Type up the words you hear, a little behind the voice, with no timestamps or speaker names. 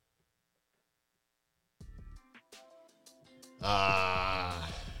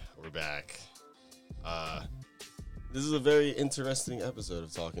We're back. This is a very interesting episode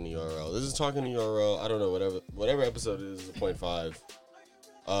of Talking to URL. This is Talking to URL. I don't know, whatever episode it is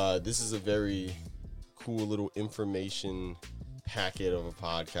 0.5. This is a very cool little information packet of a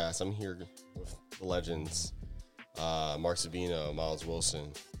podcast. I'm here with the legends, Mark Sabino, Miles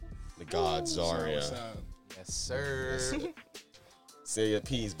Wilson, the God Zaria. What's up? Yes, sir. Say your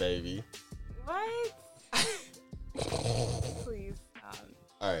piece, baby. What? Please stop.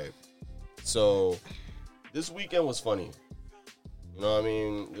 All right. So this weekend was funny. You know what I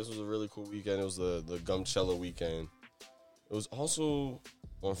mean? This was a really cool weekend. It was the Gumcella weekend. It was also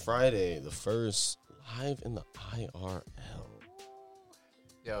on Friday, the first live in the IRL.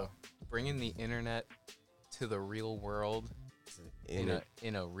 Yo, bringing the internet to the real world in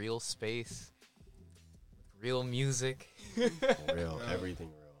a real space, with real music, Real, everything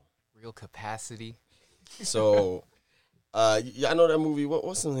real. real capacity. So, yeah, I know that movie.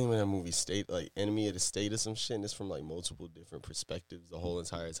 What's the name of that movie? Enemy of the State or some shit. And it's from like multiple different perspectives the whole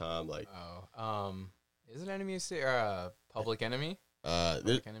entire time. Like, Is it Enemy of State or Public Enemy?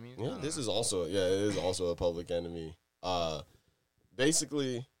 Public Enemy? Yeah, this is also it is also a Public Enemy.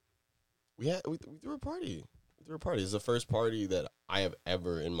 Basically, we threw a party. It's the first party that I have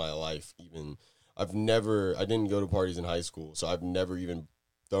ever in my life even. I didn't go to parties in high school, so I've never even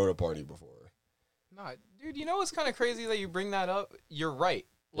thrown a party before. Nah, dude, you know what's kind of crazy that you bring that up? You're right.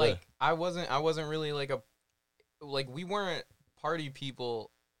 Like, yeah. I wasn't really we weren't party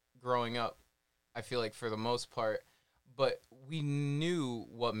people growing up, I feel like, for the most part, but we knew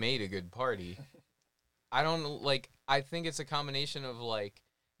what made a good party. I think it's a combination of, like,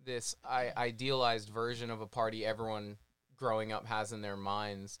 this idealized version of a party everyone growing up has in their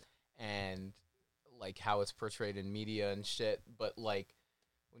minds and, like, how it's portrayed in media and shit, but, like,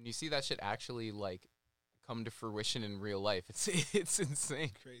 when you see that shit actually, like, come to fruition in real life, it's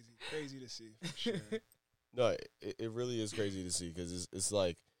insane. Crazy to see, for sure. No, it really is crazy to see because it's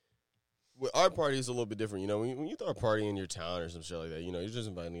like, with our party is a little bit different. You know, when you throw a party in your town or some shit like that, you know, you're just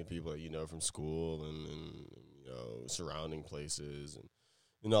inviting people that you know from school and you know, surrounding places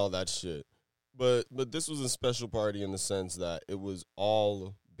and all that shit. But this was a special party in the sense that it was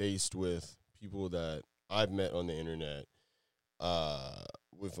all based with people that I've met on the internet,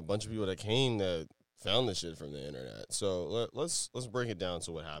 with a bunch of people that came that found this shit from the internet. So let's break it down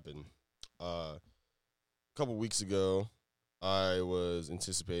to what happened. A couple weeks ago, I was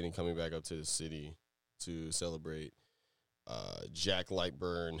anticipating coming back up to the city to celebrate Jack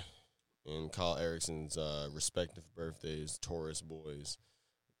Lightburn and Kyle Erickson's respective birthdays, Taurus boys.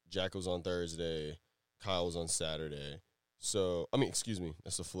 Jack was on Thursday, Kyle was on Saturday.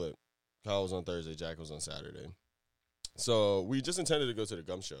 That's a flip. Kyle was on Thursday, Jack was on Saturday. So we just intended to go to the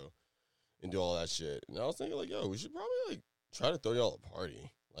Gum Show and do all that shit. And I was thinking, like, yo, we should probably, like, try to throw y'all a party.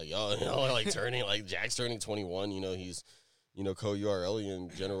 Like, y'all, you know, like, Jack's turning 21. You know, he's, you know,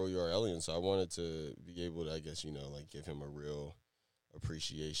 co-URLian, general URLian. So I wanted to be able to, I guess, you know, like, give him a real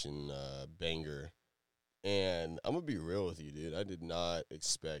appreciation banger. And I'm going to be real with you, dude. I did not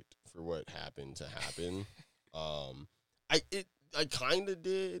expect for what happened to happen. I kind of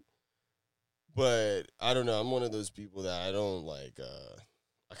did. But I don't know. I'm one of those people that I don't like.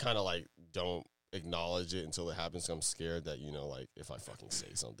 I kind of like don't acknowledge it until it happens. So I'm scared that, you know, like if I fucking say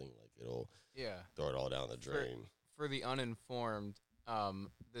something, like it'll throw it all down the drain. For the uninformed,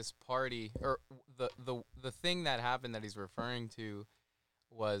 this party or the thing that happened that he's referring to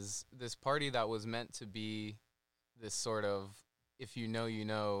was this party that was meant to be this sort of, if you know, you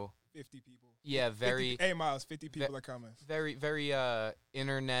know, 50 people. Yeah, 50 Miles, 50 people are coming. Very, very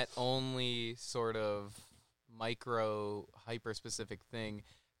internet-only sort of micro, hyper-specific thing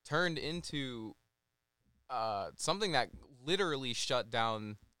turned into something that literally shut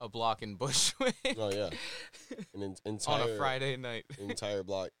down a block in Bushwick. Oh, yeah. An entire, on a Friday night. Entire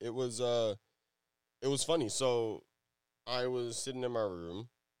block. It was funny. So I was sitting in my room,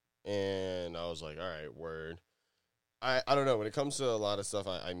 and I was like, all right, word. I don't know. When it comes to a lot of stuff,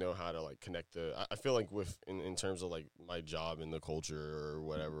 I know how to, like, connect I feel like in terms of, like, my job in the culture or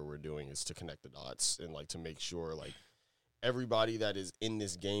whatever we're doing is to connect the dots and, like, to make sure, like, everybody that is in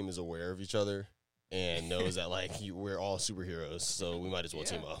this game is aware of each other and knows that, like, we're all superheroes, so we might as well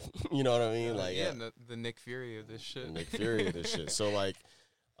team up. You know what I mean? Like, the Nick Fury of this shit. The Nick Fury of this shit. So, like,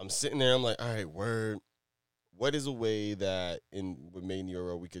 I'm sitting there, I'm like, all right, word. What is a way that with Made in the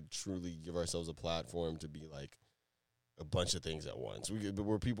URL we could truly give ourselves a platform to be, like, a bunch of things at once,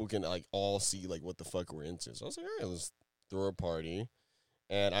 where people can, like, all see, like, what the fuck we're into. So I was like, all right, let's throw a party.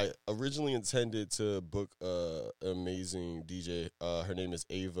 And I originally intended to book an amazing DJ. Her name is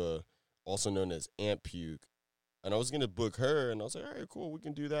Ava, also known as Amp Puke. and I was going to book her, and I was like, all right, cool, we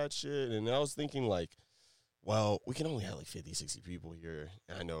can do that shit. And I was thinking, like, well, we can only have, like, 50, 60 people here.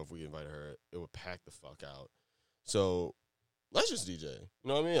 And I know if we invited her, it would pack the fuck out. So let's just DJ. You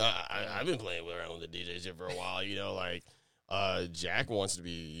know what I mean? I've been playing around with the DJ shit for a while, you know, like, Jack wants to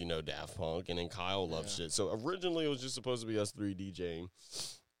be, you know, Daft Punk, and then Kyle loves shit. So originally it was just supposed to be us three DJing.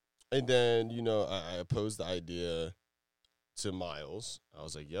 And then, you know, I posed the idea to Miles. I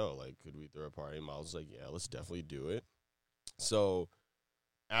was like, yo, like, could we throw a party? And Miles was like, yeah, let's definitely do it. So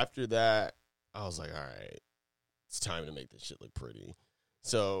after that, I was like, all right, it's time to make this shit look pretty.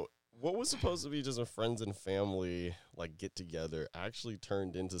 So what was supposed to be just a friends and family, like, get together actually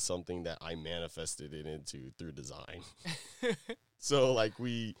turned into something that I manifested it into through design. So, like,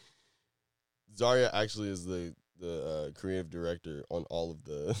 Zaria actually is the creative director on all of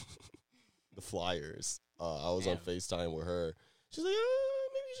the the flyers. I was on FaceTime with her. She's like,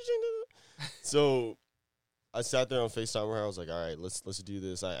 maybe you should change that. So I sat there on FaceTime with her. I was like, all right, let's do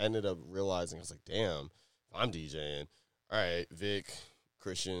this. I ended up realizing, I was like, damn, if I'm DJing, all right, Vic,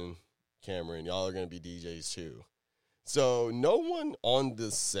 Christian, Cameron, y'all are going to be DJs too. So no one on the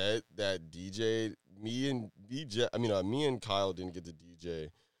set that DJ'd, me and Kyle didn't get to DJ,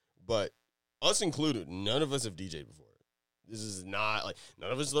 but us included, none of us have DJ'd before. This is not, like,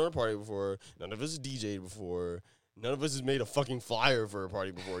 none of us thrown a party before. None of us has DJ'd before. None of us has made a fucking flyer for a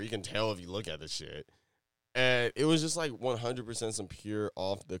party before. You can tell if you look at the shit. And it was just, like, 100% some pure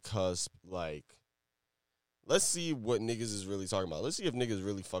off-the-cusp, like, let's see what niggas is really talking about. Let's see if niggas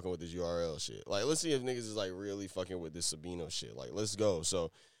really fucking with this URL shit. Like, let's see if niggas is, like, really fucking with this Sabino shit. Like, let's go.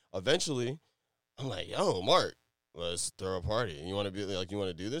 So, eventually, I'm like, yo, Mark, let's throw a party. You want to be, like, you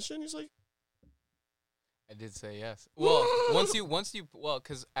want to do this shit? And he's like, I did say yes. Well,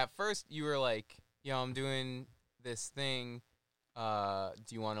 because at first you were like, yo, I'm doing this thing. Do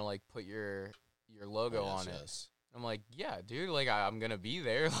you want to, like, put your logo on it? Yes. I'm like, yeah, dude, like, I'm going to be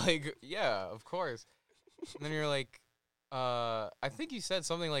there. Like, yeah, of course. And then you're like, I think you said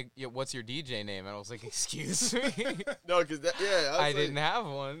something like, yeah, what's your DJ name? And I was like, excuse me? No, because, I didn't have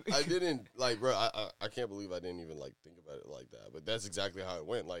one. I didn't, like, bro, I can't believe I didn't even, like, think about it like that. But that's exactly how it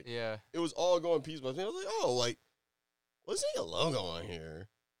went. Like, yeah, it was all going piece by piece. I was like, oh, like, let's make a logo on here.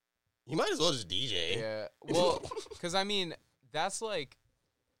 You might as well just DJ. Yeah. Well, because, I mean, that's, like,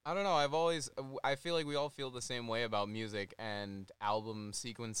 I don't know. I feel like we all feel the same way about music and album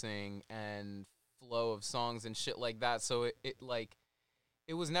sequencing and flow of songs and shit like that. So it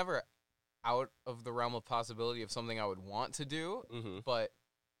was never out of the realm of possibility of something I would want to do. Mm-hmm. But,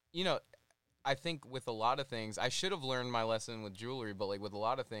 you know, I think with a lot of things, I should have learned my lesson with jewelry, but, like, with a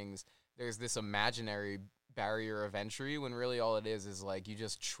lot of things, there's this imaginary barrier of entry when really all it is like you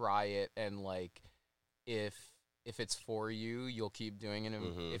just try it, and, like, if it's for you, you'll keep doing it,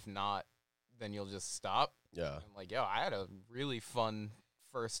 and if not, then you'll just stop. Yeah. I'm like, yo, I had a really fun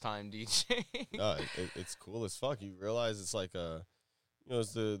first time DJ. No, it's cool as fuck. You realize it's like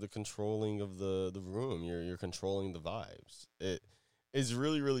it's the controlling of the room. You're controlling the vibes. It is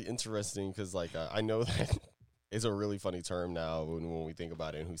really, really interesting because, like, I know that it's a really funny term now when we think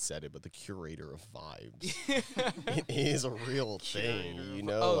about it and who said it, but the curator of vibes. It is a real thing, you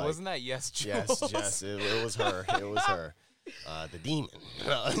know? Oh, like, wasn't that Yes, Jules? Yes, it was her. It was her. The demon.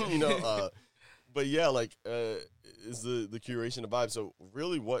 You know, but yeah, like, is the curation of vibes. So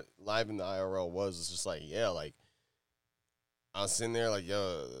really what Live in the IRL was just like, yeah, like, I was sitting there like,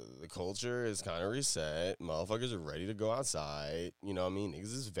 yo, the culture is kind of reset. Motherfuckers are ready to go outside. You know what I mean?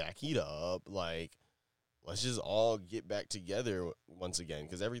 Niggas is vacuumed up. Like, let's just all get back together once again,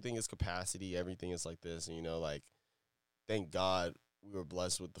 because everything is capacity. Everything is like this. And, you know, like, thank God we were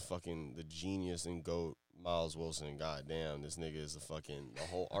blessed with the genius and GOAT Miles Wilson. God damn, this nigga is the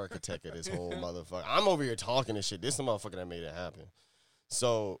whole architect of this whole motherfucker. I'm over here talking this shit. This is the motherfucker that made it happen.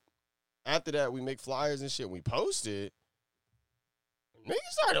 So after that, we make flyers and shit. We post it. Niggas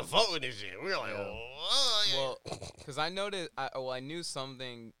started voting this shit. We were like, oh, yeah. Well, because I noticed, I knew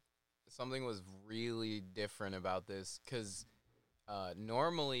something was really different about this, because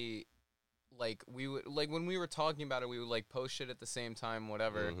normally, like, we would, like, when we were talking about it, we would, like, post shit at the same time,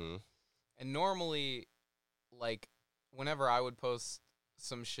 whatever. Mm-hmm. And normally, like, whenever I would post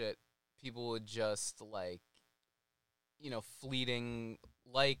some shit, people would just, like, you know, fleeting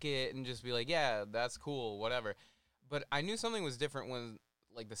like it and just be like, yeah, that's cool, whatever. But I knew something was different when,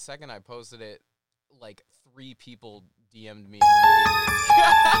 like, the second I posted it, like, 3 people DM'd me immediately.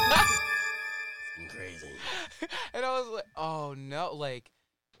 Crazy. And I was like, oh, no, like,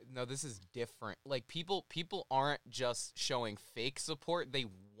 no, this is different. Like, people aren't just showing fake support. They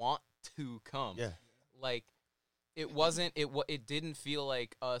want to come. Yeah. Like, it wasn't it didn't feel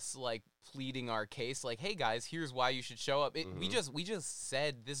like us like pleading our case like, hey guys, here's why you should show up. We just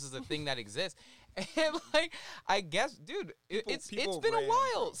said this is a thing that exists. And like, I guess, dude, it's been a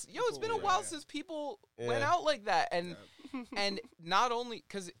while. Yo, it's been a while since people went out like that. And and not only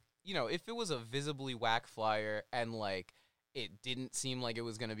because, you know, if it was a visibly whack flyer and like it didn't seem like it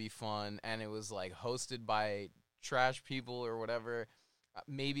was gonna be fun and it was like hosted by trash people or whatever,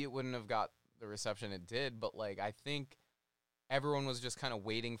 maybe it wouldn't have got the reception it did. But like, I think everyone was just kind of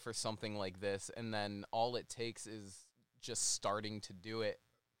waiting for something like this, and then all it takes is just starting to do it.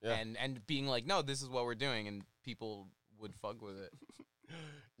 Yeah. And being like, no, this is what we're doing, and people would fuck with it.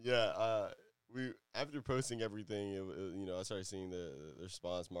 We after posting everything, you know, I started seeing the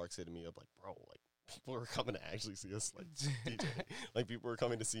response. Mark's hitting me up like, bro, like people are coming to actually see us like DJ. Like people are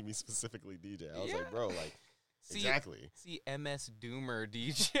coming to see me specifically DJ. I was like, bro, like exactly. See MS Doomer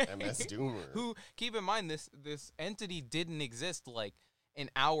DJ. MS Doomer. Who, keep in mind, this entity didn't exist like an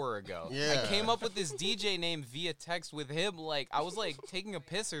hour ago. Yeah. I came up with this DJ name via text with him. Like, I was like taking a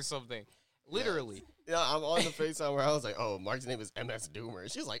piss or something. Literally. Yeah, I'm on the FaceTime where I was like, oh, Mark's name is MS Doomer.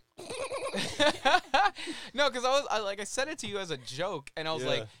 She's like, no, because I said it to you as a joke, and I was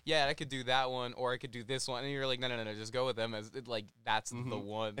like, yeah, I could do that one, or I could do this one. And you're like, no, just go with them as like that's the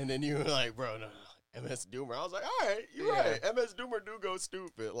one. And then you were like, bro, no, MS Doomer. I was like, all right, you're right. MS Doomer do go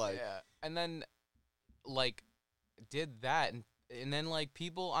stupid. Like, and then like did that, and then like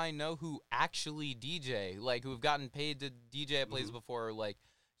people I know who actually DJ, like who've gotten paid to DJ at places before, are like,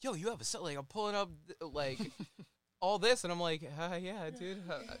 yo, you have a set, like I'm pulling up like all this, and I'm like, yeah, dude,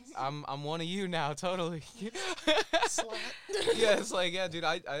 I'm one of you now, totally. Yeah, it's like, yeah, dude,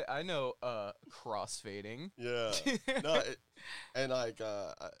 I know crossfading. Yeah, no, and like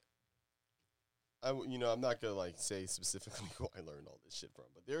I you know, I'm not gonna like say specifically who I learned all this shit from,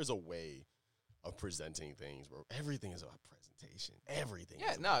 but there's a way of presenting things where everything is about presentation. Everything.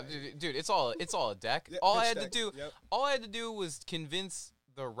 Yeah, is no, dude, it's all a deck. Yep, all I had to do was convince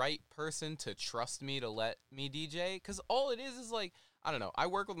the right person to trust me to let me DJ, because all it is like, I don't know, I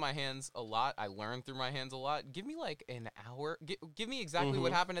work with my hands a lot, I learn through my hands a lot. Give me like an hour, give me exactly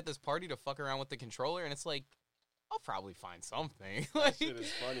what happened at this party to fuck around with the controller, and it's like, I'll probably find something. That shit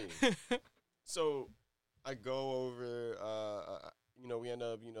is funny. So I go over, you know, we end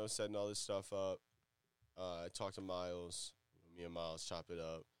up, you know, setting all this stuff up. I talk to Miles. Me and Miles chop it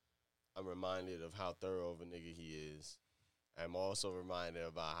up. I'm reminded of how thorough of a nigga he is. I'm also reminded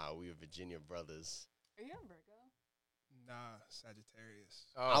about how we are Virginia brothers. Are you a Virgo? Nah, Sagittarius.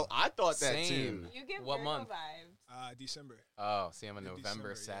 Oh, I thought that same. too. You give What Virgo month? vibes. December. Oh, see, I'm a Yeah,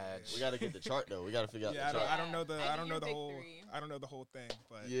 November December, Sag. We gotta get the chart though. We gotta figure out the chart. I don't know the I I don't think know the you're whole big three. I don't know the whole thing,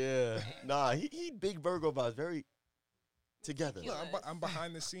 but Yeah. Nah, he big Virgo vibes, very together. look, I'm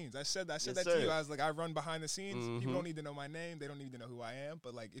behind the scenes. I said that Yes, to sir. you. I was like, I run behind the scenes. Mhm. People don't need to know my name. They don't need to know who I am.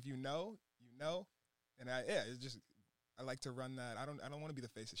 But like, if you know, you know. And it's just, I like to run that. I don't want to be the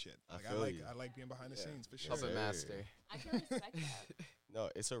face of shit. Like I feel you. I like being behind the scenes for sure. Puppet Sure. master. I can respect that. No,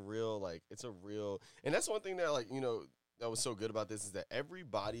 it's a real, and that's one thing that, like, you know, that was so good about this is that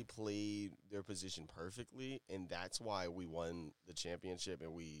everybody played their position perfectly, and that's why we won the championship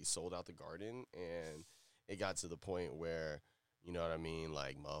and we sold out the Garden, and it got to the point where, you know what I mean,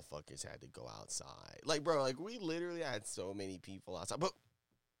 like, motherfuckers had to go outside. Like, bro, like, we literally had so many people outside. But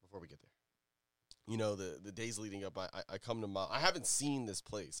before we get there, you know, the days leading up, I come to I haven't seen this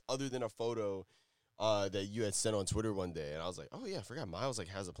place other than a photo that you had sent on Twitter one day, and I was like, oh yeah, I forgot Miles like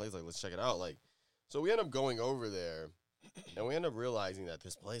has a place, like let's check it out. Like, so we end up going over there, and we end up realizing that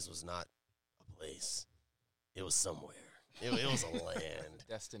this place was not a place; it was somewhere. It was a land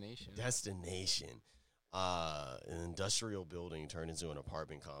destination. An industrial building turned into an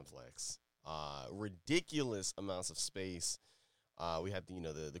apartment complex. Ridiculous amounts of space. We had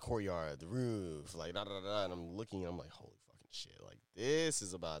the courtyard, the roof, like da da da. And I'm looking, and I'm like, holy fucking shit! Like, this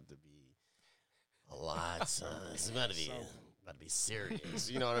is about to be a lot. It's about to be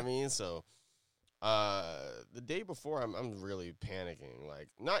serious. You know what I mean? So, the day before, I'm really panicking. Like,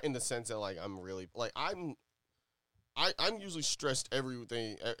 not in the sense that like I'm really like I'm usually stressed.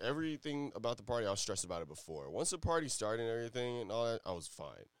 Everything about the party, I was stressed about it before. Once the party started and everything and all that, I was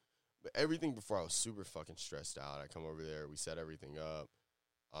fine. But everything before, I was super fucking stressed out. I come over there, we set everything up.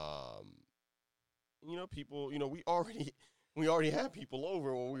 You know, people. You know, we already had people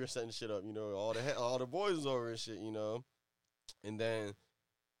over when we were setting shit up. You know, all the boys was over and shit. You know, and then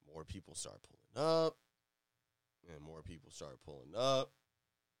more people start pulling up, and more people start pulling up.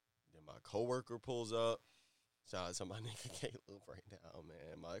 Then my coworker pulls up. Shout out to my nigga Caleb right now,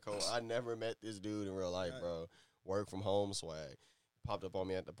 man. I never met this dude in real life, bro. Work from home swag. popped up on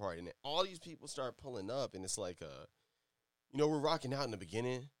me at the party, and then all these people start pulling up, and it's like, you know, we're rocking out in the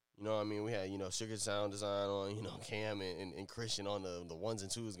beginning. You know what I mean? We had, you know, Sugar Sound Design on, you know, Cam and Christian on the ones and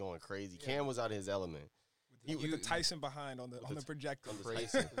twos going crazy. Yeah. Cam was out of his element. With the Tyson behind on the projector.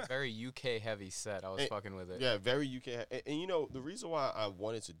 Crazy. Very UK heavy set. I was fucking with it. Yeah, very UK. And, you know, the reason why I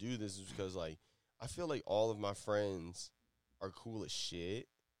wanted to do this is because, like, I feel like all of my friends are cool as shit,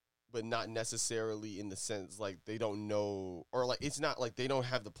 but not necessarily in the sense, like, they don't know, or, like, it's not like they don't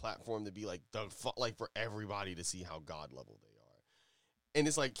have the platform to be, like, like for everybody to see how God level they are. And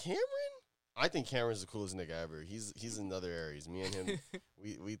it's like, Cameron, I think Cameron's the coolest nigga ever. He's in other areas. Me and him,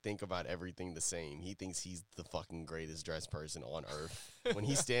 we think about everything the same. He thinks he's the fucking greatest dressed person on earth when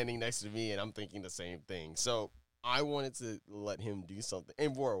he's standing next to me, and I'm thinking the same thing. So I wanted to let him do something.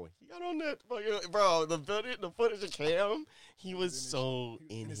 And bro, he got on that fucking, bro, the footage of Cam, he was so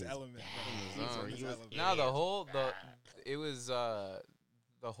in his element. It was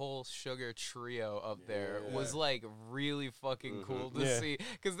the whole Sugar trio up there was like really fucking cool to see,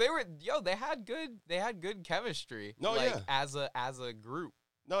 because they had good chemistry. No, like, as a group.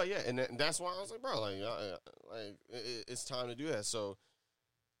 No, yeah, and that's why I was like, bro, it's time to do that. So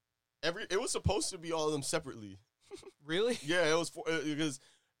it was supposed to be all of them separately. Really? Yeah, it was because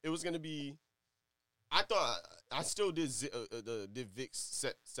it was gonna be. I thought I still did Vic's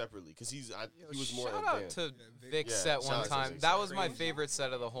set separately because he was more. Shout out to Vic's set one time. That was my favorite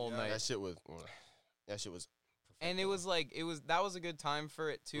set of the whole night. That shit was. And it was like that was a good time for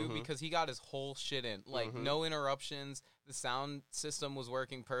it too, because he got his whole shit in, like no interruptions. The sound system was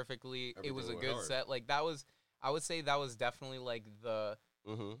working perfectly. Everything, it was a good set. Like that was, I would say that was definitely like the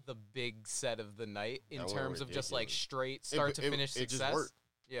big set of the night in terms of just like straight start to finish success. Just worked.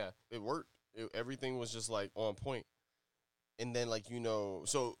 Yeah, it worked. Everything was just like on point. And then, like, you know,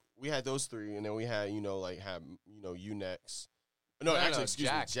 so we had those three, and then we had, you know, you next. No,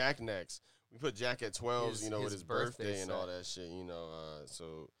 excuse me, Jack next. We put Jack at 12, with his birthday and all that shit,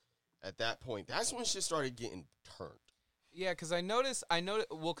 so at that point, that's when shit started getting turned. Yeah, because I noticed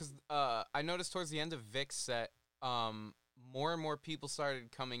towards the end of Vic's set, more and more people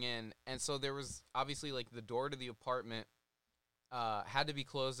started coming in, and so there was obviously, like, the door to the apartment had to be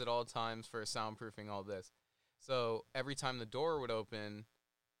closed at all times for soundproofing all this. So every time the door would open,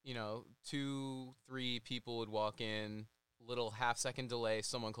 2-3 people would walk in, little half-second delay,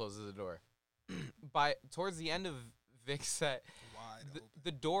 someone closes the door. Towards the end of Vic's set,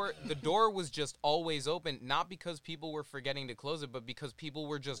 the door was just always open, not because people were forgetting to close it, but because people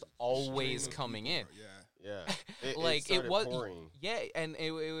were just always coming in. Yeah. It was pouring. Yeah, and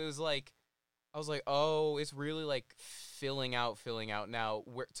it was like, I was like, oh, it's really like filling out now,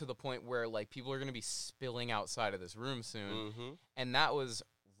 to the point where like people are gonna be spilling outside of this room soon. And that was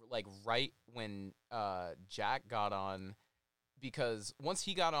like right when Jack got on, because once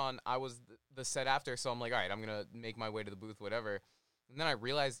he got on, I was the set after, so I'm like, all right, I'm gonna make my way to the booth, whatever. And then I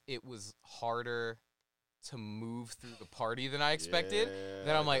realized it was harder to move through the party than I expected.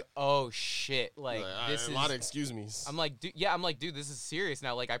 Then I'm like, oh shit, like this is a lot of excuse me's. I'm like, dude, this is serious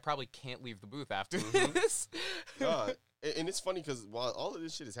now. Like, I probably can't leave the booth after this. God. And it's funny because while all of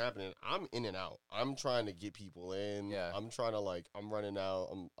this shit is happening, I'm in and out. I'm trying to get people in. Yeah. I'm trying to I'm running out.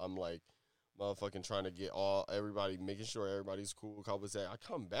 I'm like motherfucking trying to get everybody, making sure everybody's cool. That I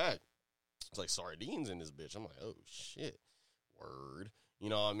come back, it's like sardines in this bitch. I'm like, oh shit, word. You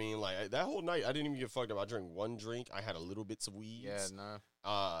know what I mean? Like, that whole night, I didn't even get fucked up. I drank one drink. I had a little bits of weeds. Yeah,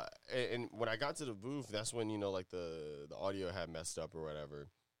 no. And when I got to the booth, that's when, like, the audio had messed up or whatever.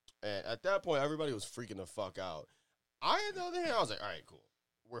 And at that point, everybody was freaking the fuck out. On the other hand, I was like, all right, cool.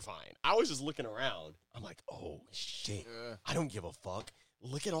 We're fine. I was just looking around. I'm like, oh, shit. I don't give a fuck.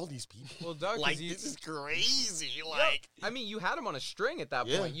 Look at all these people. Well, Doug, like, this is crazy. Like, I mean, you had them on a string at that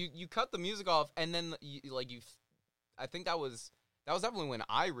point. You cut the music off, and then, I think that was definitely when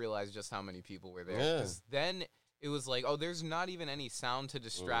I realized just how many people were there. Because then it was like, oh, there's not even any sound to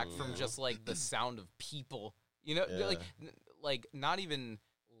distract from just, like, the sound of people. Like, not even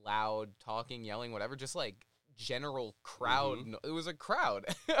loud talking, yelling, whatever. Just, like, general crowd. It was a crowd.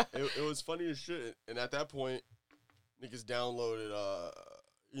 it was funny as shit. And at that point, niggas downloaded,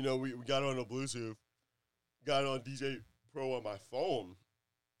 we got on a Bluetooth, got on DJ Pro on my phone.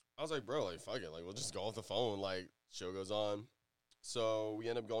 I was like, bro, like, fuck it. Like, we'll just go off the phone. Like, show goes on. So we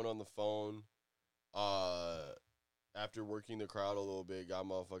end up going on the phone after working the crowd a little bit, got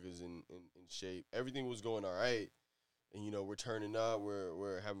motherfuckers in shape. Everything was going all right. And, we're turning up.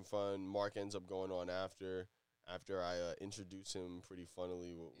 We're having fun. Mark ends up going on after I introduce him pretty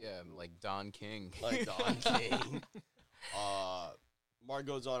funnily. Like Don King. Like Don King. Mark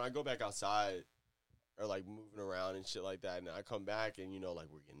goes on. I go back outside. are like moving around and shit like that. And I come back and, like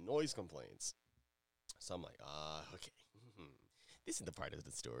we're getting noise complaints. So I'm like, okay. This is the part of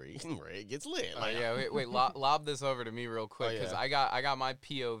the story where it gets lit. Like, yeah, wait, lob this over to me real quick because I got my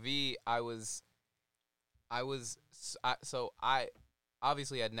POV. So I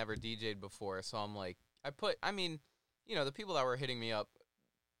obviously had never DJ'd before, so I'm like, the people that were hitting me up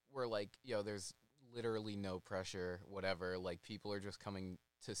were like, yo, there's literally no pressure, whatever. Like, people are just coming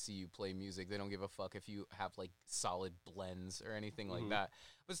to see you play music. They don't give a fuck if you have like solid blends or anything like that.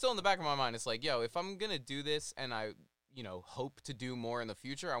 But still in the back of my mind, it's like, yo, if I'm gonna do this and I hope to do more in the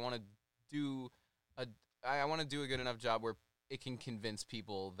future, I want to do a good enough job where it can convince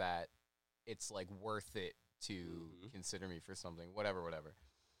people that it's like worth it to consider me for something, whatever.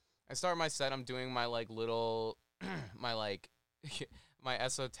 I start my set, I'm doing my like little, my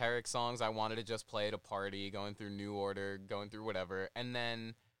esoteric songs I wanted to just play at a party, going through New Order, going through whatever. And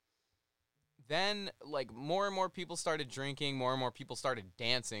then like more and more people started drinking, more and more people started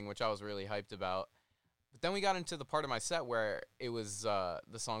dancing, which I was really hyped about. But then we got into the part of my set where it was the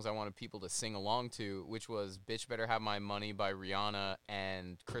songs I wanted people to sing along to, which was Bitch Better Have My Money by Rihanna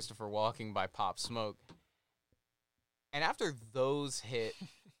and Christopher Walken by Pop Smoke. And after those hit,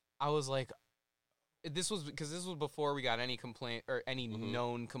 I was like, this was before we got any complaint or any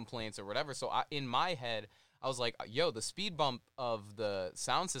known complaints or whatever. So in my head, I was like, yo, the speed bump of the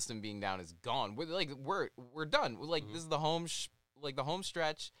sound system being down is gone. We're done. This is the home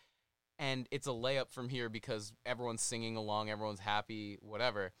stretch. And it's a layup from here because everyone's singing along, everyone's happy,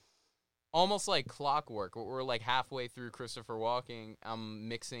 whatever. Almost like clockwork. We're like halfway through Christopher Walken. I'm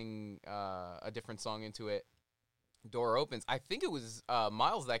mixing a different song into it. Door opens. I think it was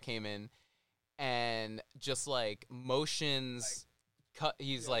Miles that came in and just like motions cut.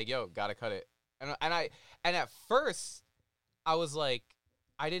 He's like, yo, gotta cut it. And at first I was like,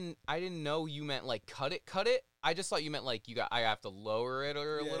 I didn't know you meant like cut it. I just thought you meant like I have to lower it a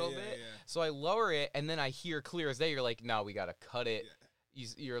little bit. Yeah. So I lower it, and then I hear clear as day. You're like, no, we gotta cut it. Yeah.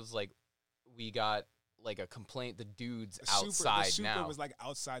 You're like, we got like a complaint. The dude's outside the super now. Was like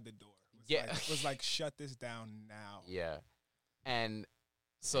outside the door. It was like shut this down now. Yeah, and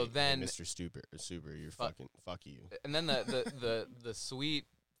so then Mr. Super, you're fuck you. And then the sweet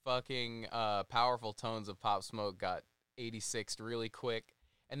fucking powerful tones of Pop Smoke got 86'd really quick,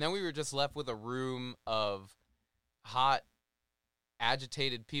 and then we were just left with a room of hot,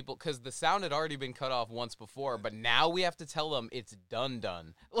 agitated people because the sound had already been cut off once before, but now we have to tell them it's done.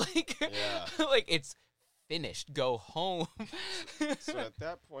 Like, like it's finished. Go home. So at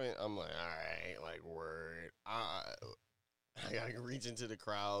that point, I'm like, all right, like word. I gotta reach into the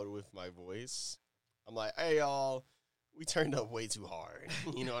crowd with my voice. I'm like, hey y'all, we turned up way too hard.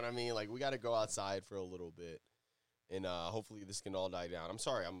 You know what I mean? Like we gotta go outside for a little bit. And hopefully this can all die down. I'm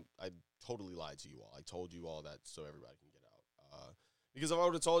sorry, I totally lied to you all. I told you all that so everybody can get out. Because if I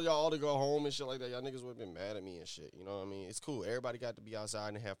would have told y'all all to go home and shit like that, y'all niggas would have been mad at me and shit. You know what I mean? It's cool. Everybody got to be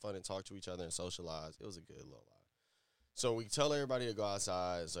outside and have fun and talk to each other and socialize. It was a good little lie. So we tell everybody to go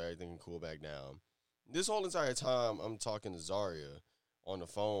outside so everything can cool back down. This whole entire time, I'm talking to Zaria on the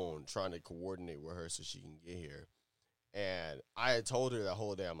phone, trying to coordinate with her so she can get here. And I had told her the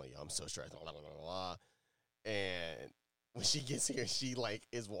whole day, I'm like, yo, I'm so stressed, blah, blah, blah, blah. And when she gets here, she, like,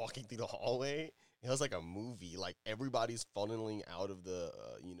 is walking through the hallway. It was like a movie. Like, everybody's funneling out of the,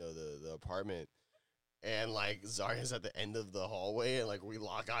 the apartment. And, like, Zaria's at the end of the hallway. And, like, we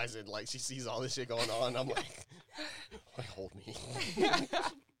lock eyes. And, like, she sees all this shit going on. I'm like, hold me.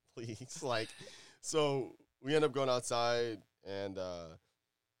 Please. Like, so we end up going outside. And,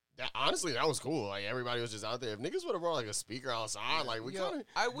 honestly, that was cool. Like, everybody was just out there. If niggas would have brought, like, a speaker outside, like, we kind of...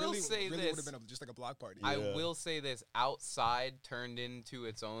 I will say really this. would have been just like a block party. I will say this. Outside turned into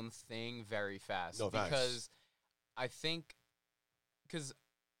its own thing very fast. No, facts. Because I think... Because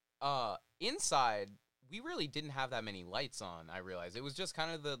inside, we really didn't have that many lights on, I realized. It was just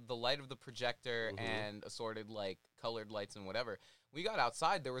kind of the light of the projector and assorted, like, colored lights and whatever. We got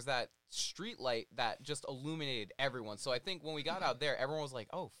outside, there was that street light that just illuminated everyone. So I think when we got out there, everyone was like,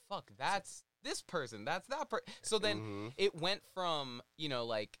 oh, fuck, that's this person, that's that person. So then it went from,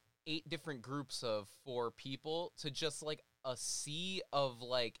 like 8 different groups of 4 people to just like a sea of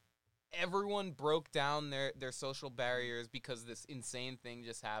like everyone broke down their social barriers because this insane thing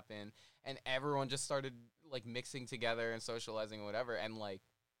just happened. And everyone just started like mixing together and socializing and whatever. And like,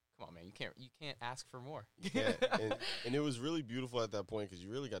 come on, man, you can't ask for more. Yeah, and it was really beautiful at that point because you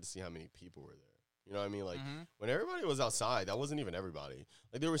really got to see how many people were there. You know what I mean? Like, when everybody was outside, that wasn't even everybody.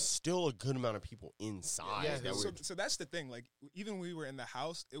 Like, there was still a good amount of people inside. Yeah, so that's the thing. Like, even when we were in the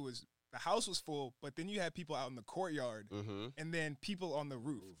house, the house was full, but then you had people out in the courtyard and then people on the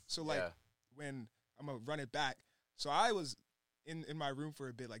roof. So, like, when I'm gonna run it back. So I was in my room for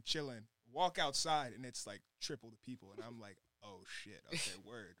a bit, like chilling. Walk outside, and it's like triple the people, and I'm like, oh shit, okay,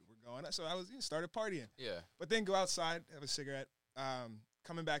 word, we're going up. So I was started partying. Yeah. But then go outside, have a cigarette.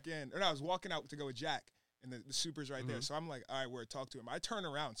 Coming back in, or no, I was walking out to go with Jack, and the super's right there. So I'm like, all right, word, talk to him. I turn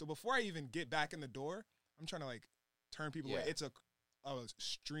around. So before I even get back in the door, I'm trying to like turn people away. It's a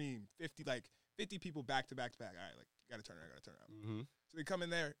stream, 50 people back to back to back. All right, like, gotta turn around. So they come in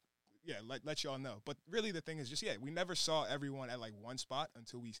there, let y'all know. But really the thing is just, we never saw everyone at like one spot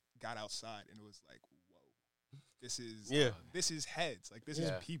until we got outside, and it was like, whoa, this is heads. Like, this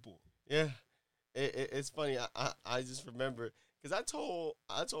is people. Yeah. It's funny. I just remember, because I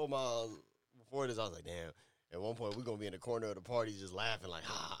told Miles before this, I was like, damn, at one point we're going to be in the corner of the party just laughing like,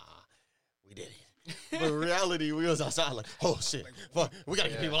 we did it. But in reality, we was outside like, oh shit, fuck, we gotta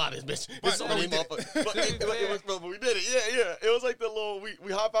get people out of this bitch. It's so many motherfuckers. But we did it. Yeah. It was like the little,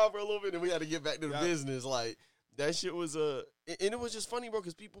 we hop out for a little bit and we had to get back to the business. Like, that shit was and it was just funny, bro,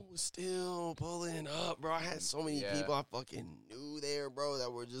 because people were still pulling up, bro. I had so many people I fucking knew there, bro,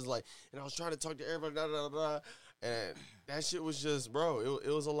 that were just like, and I was trying to talk to everybody, and that shit was just, bro, it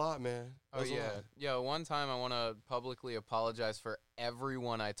was a lot, man. Oh, yeah. Yeah, one time I want to publicly apologize for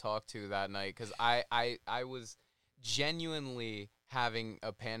everyone I talked to that night, because I was genuinely having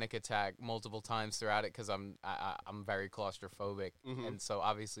a panic attack multiple times throughout it, because I'm very claustrophobic, and so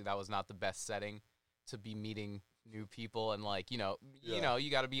obviously that was not the best setting to be meeting new people, and like, you know, you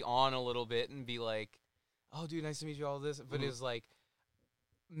got to be on a little bit and be like, oh, dude, nice to meet you, all this, but it's like,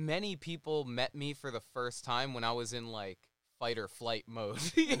 many people met me for the first time when I was in like fight or flight mode,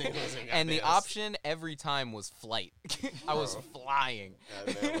 and the option every time was flight. I was flying.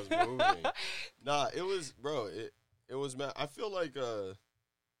 That man was moving. Nah, it was, bro. It was, man. I feel like that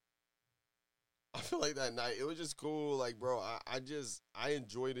night it was just cool. Like, bro, I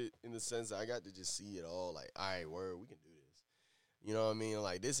enjoyed it in the sense that I got to just see it all. Like, all right, word, we can do this. You know what I mean?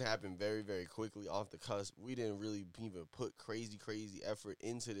 Like, this happened very, very quickly off the cusp. We didn't really even put crazy effort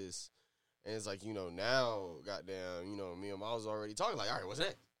into this. And it's like, you know, now, goddamn, you know, me and Miles already talking. Like, all right, what's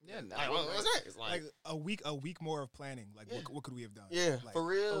next? Yeah, like, what's next? Like a week more of planning. Like, what could we have done? Yeah, like, for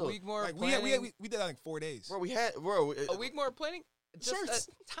real. A week more like, of planning. we did that like 4 days. Bro, A week more of planning? Just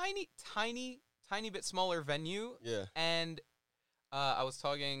a tiny bit smaller venue. Yeah. And I was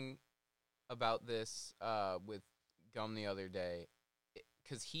talking about this with Gum the other day,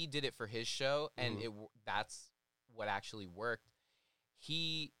 because he did it for his show, and that's what actually worked.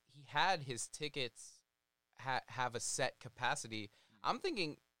 He had his tickets have a set capacity. I'm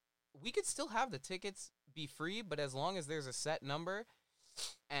thinking we could still have the tickets be free, but as long as there's a set number,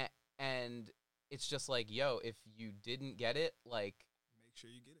 and it's just like, yo, if you didn't get it, like, make sure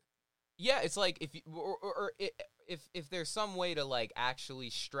you get it. Yeah, it's like if you if there's some way to like actually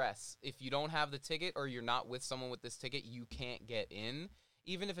stress, if you don't have the ticket or you're not with someone with this ticket, you can't get in.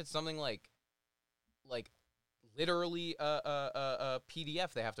 Even if it's something like literally a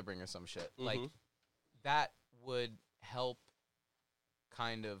PDF they have to bring or some shit. Like, that would help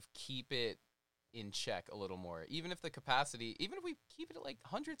kind of keep it in check a little more. Even if the capacity, even if we keep it at like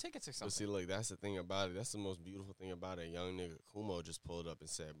 100 tickets or something. But see, like, that's the thing about it. That's the most beautiful thing about it. Young nigga Kumo just pulled up and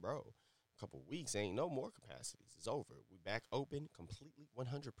said, bro, a couple weeks ain't no more capacities. It's over. We back open completely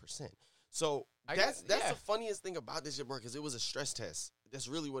 100%. So that's the funniest thing about this shit, bro, because it was a stress test. That's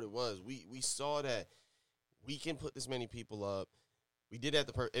really what it was. We saw that we can put this many people up. We did at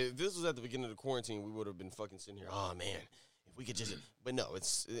the if this was at the beginning of the quarantine, we would have been fucking sitting here. Oh man, if we could just. But no,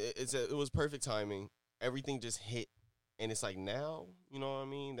 it was perfect timing. Everything just hit, and it's like now, you know what I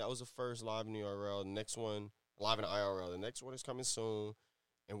mean. That was the first live in the IRL. The next one, live in the IRL. The next one is coming soon,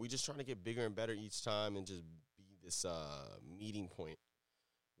 and we just trying to get bigger and better each time, and just be this meeting point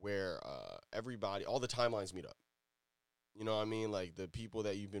where everybody, all the timelines meet up. You know what I mean? Like, the people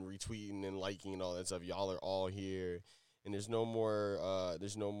that you've been retweeting and liking and all that stuff, y'all are all here. And there's no more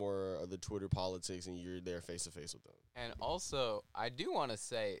of the Twitter politics, and you're there face to face with them. And also, I do want to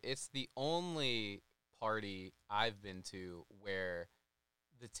say, it's the only party I've been to where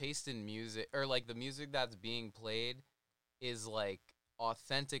the taste in music, or like the music that's being played, is like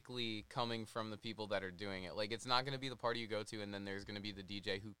authentically coming from the people that are doing it. Like, it's not going to be the party you go to, and then there's going to be the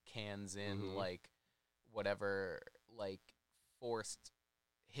DJ who cans in like whatever like forced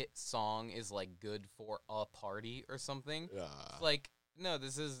hit song is like good for a party or something. It's like, no,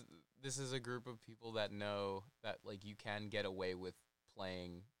 this is a group of people that know that like you can get away with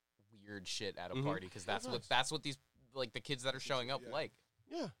playing weird shit at a party, because that's what these like the kids that are showing up like.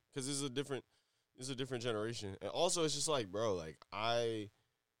 Yeah, because this is a different generation, and also it's just like, bro, like I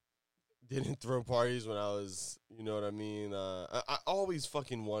didn't throw parties when I was, you know what I mean. I always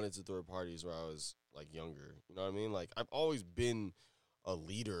fucking wanted to throw parties when I was like younger. You know what I mean? Like I've always been a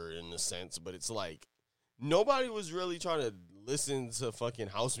leader in a sense, but it's like nobody was really trying to listen to fucking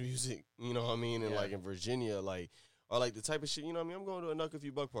house music. You know what I mean? And like in Virginia, like. Or, like, the type of shit, you know what I mean? I'm going to a Knuck If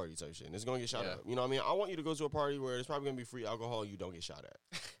You Buck party type shit, and it's going to get shot up. You know what I mean? I want you to go to a party where it's probably going to be free alcohol and you don't get shot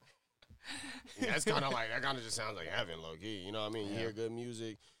at. That's kind of like, that kind of just sounds like heaven, low-key. You know what I mean? You hear good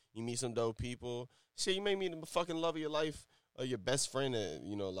music. You meet some dope people. Shit, you may meet the fucking love of your life or your best friend at,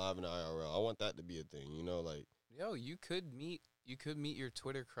 you know, live in the IRL. I want that to be a thing, you know? Like, yo, you could meet your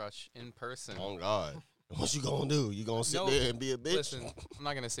Twitter crush in person. Oh, God. What you going to do? You going to sit there and be a bitch? Listen, I'm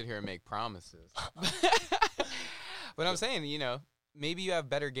not going to sit here and make promises. But I'm saying, you know, maybe you have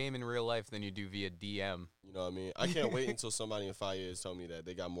better game in real life than you do via DM. You know what I mean? I can't wait until somebody in 5 years tell me that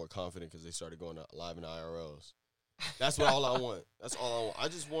they got more confident because they started going to live in the IRLs. That's all I want. That's all I want. I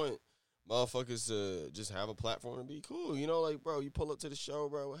just want motherfuckers to just have a platform and be cool. You know, like, bro, you pull up to the show,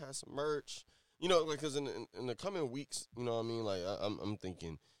 bro, we'll have some merch. You know, like, because in the coming weeks, you know what I mean? Like, I'm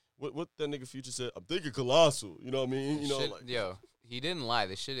thinking, what that nigga Future said, I'm thinking colossal. You know what I mean? You know, shit, like, yo, he didn't lie.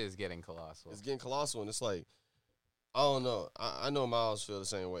 The shit is getting colossal. It's getting colossal, and it's like, I don't know. I know Miles feel the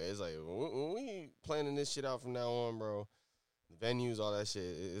same way. It's like, when we planning this shit out from now on, bro, the venues, all that shit,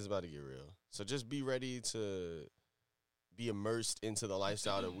 it's about to get real. So just be ready to be immersed into the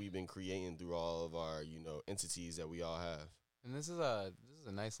lifestyle that we've been creating through all of our, you know, entities that we all have. And this is a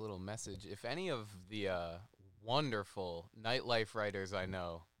nice little message. If any of the wonderful nightlife writers I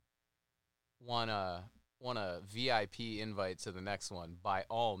know want a VIP invite to the next one, by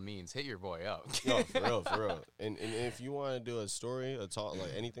all means, hit your boy up. Yo, for real, for real. And if you want to do a story, a talk,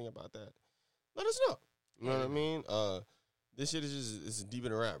 like anything about that, let us know. You know what I mean? This shit is just, it's deep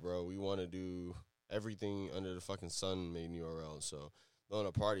in the rap, bro. We want to do everything under the fucking sun made in URL. So throwing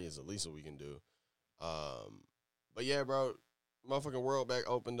a party is the least what we can do. But yeah, bro, motherfucking world back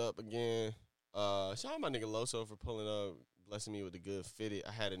opened up again. Shout out my nigga Loso for pulling up, blessing me with a good fitted.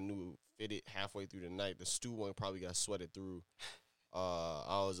 I had a new fitted halfway through the night. The stew one probably got sweated through.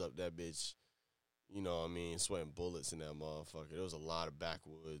 I was up that bitch, you know what I mean, sweating bullets in that motherfucker. There was a lot of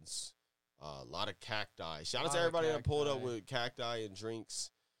backwoods, a lot of cacti. Shout out to everybody that pulled up with cacti and drinks.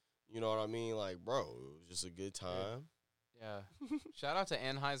 You know what I mean? Like, bro, it was just a good time. Yeah. Shout out to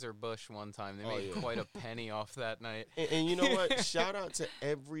Anheuser-Busch one time. They made quite a penny off that night. And you know what? Shout out to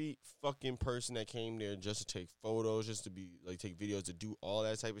every fucking person that came there just to take photos, just to be like take videos, to do all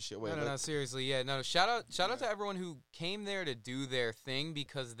that type of shit. Wait, no, seriously, yeah, no. Shout out to everyone who came there to do their thing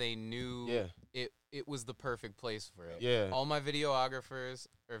because they knew it was the perfect place for it. Yeah. All my videographers,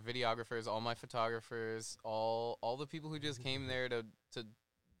 all my photographers, all the people who just came there to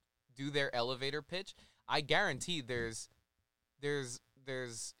do their elevator pitch. I guarantee there's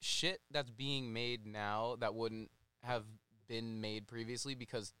shit that's being made now that wouldn't have been made previously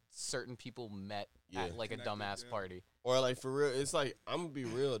because certain people met at like a dumbass party. Or like for real, it's like, I'm gonna be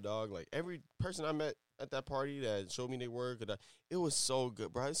real, dog. Like every person I met at that party that showed me their work, it was so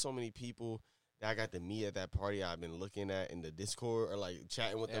good, bro. There's so many people that I got to meet at that party I've been looking at in the Discord or like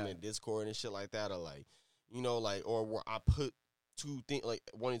chatting with them in Discord and shit like that, or like, you know, like, or where I put like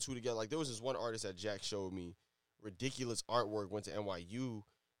one and two together. Like there was this one artist that Jack showed me ridiculous artwork, went to NYU.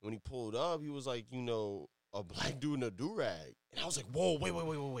 When he pulled up, he was like, you know, a black dude in a do-rag. And I was like, whoa,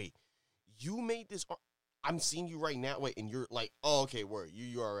 wait. You made this art? I'm seeing you right now. Wait, and you're like, oh, okay, word.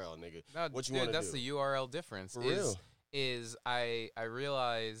 You URL, nigga. No, what you want to do? That's the URL difference. For real. Is I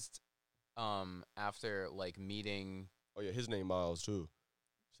realized after like meeting. Oh yeah, his name Miles too.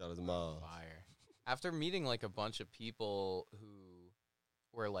 Shout out to Miles. Fire. After meeting like a bunch of people who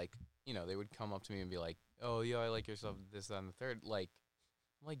were like, you know, they would come up to me and be like, oh, yo, I like your stuff, this, that, and the third. Like,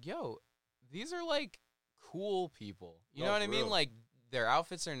 I'm like, yo, these are like cool people. You know what I mean? Like, their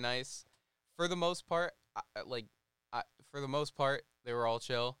outfits are nice. For the most part, they were all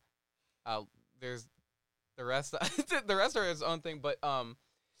chill. There's the rest. The rest are its own thing, but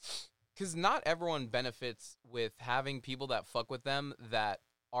because not everyone benefits with having people that fuck with them that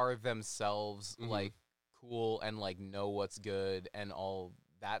are themselves like cool and like know what's good and all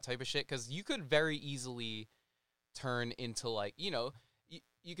that type of shit. Because you could very easily turn into like, you know,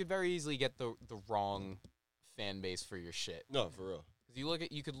 you could very easily get the wrong fan base for your shit. No, for real. Because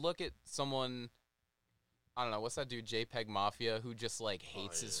you could look at someone, I don't know, what's that dude, JPEG Mafia, who just like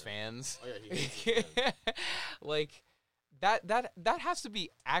hates his fans. Oh yeah, he hates his fans. Like that has to be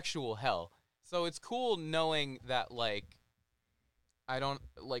actual hell. So it's cool knowing that like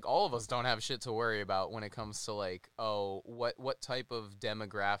all of us don't have shit to worry about when it comes to like, oh, what type of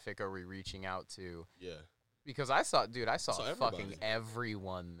demographic are we reaching out to? Yeah. Because I saw fucking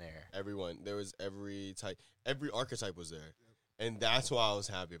everyone there. Everyone. There was every type, every archetype was there. And that's why I was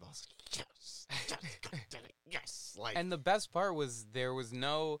happy about. I was like, yes. Like, And the best part was there was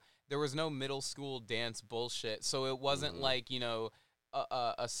no middle school dance bullshit. So it wasn't like, you know,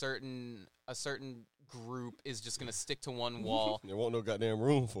 a certain group is just gonna stick to one wall. there won't no goddamn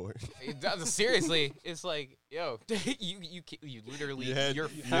room for it. Seriously, it's like, yo, you literally you're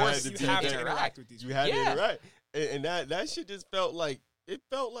You forced have, to you have to interact. interact with these You people. had Yeah. to interact, and that shit just felt like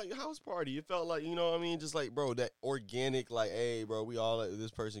a house party. It felt like, you know what I mean, just like, bro, that organic, like, hey, bro, we all at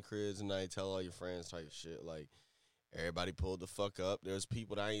this person cribs tonight. Tell all your friends type shit. Like, everybody pulled the fuck up. There's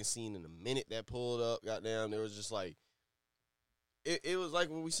people that I ain't seen in a minute that pulled up. Goddamn, there was just like, it was like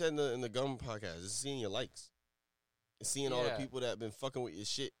what we said in the Gum podcast. It's seeing your likes. It's seeing all the Yeah. people that have been fucking with your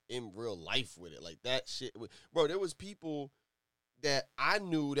shit in real life with it. Like, that shit. Bro, there was people that I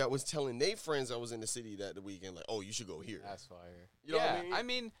knew that was telling their friends I was in the city that the weekend, like, oh, you should go here. That's fire. You know what I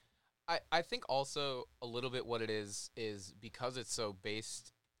mean? I think also a little bit what it is because it's so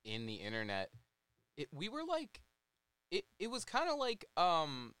based in the internet. We were like, it was kind of like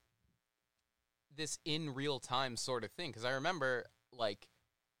this in real time sort of thing, because I remember, like,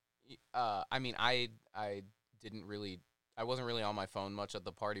 I mean, I wasn't really on my phone much at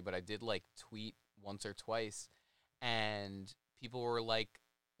the party, but I did like tweet once or twice, and people were like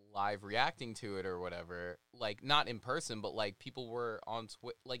live reacting to it or whatever, like not in person, but like people were on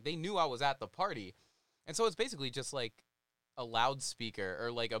like they knew I was at the party, and so it's basically just like a loudspeaker or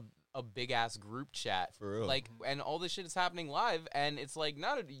like a big ass group chat For real. like, and all this shit is happening live, and it's like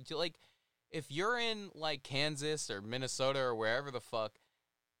not like if you're in like Kansas or Minnesota or wherever the fuck,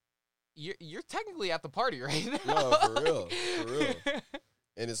 you're technically at the party right now. No, for real.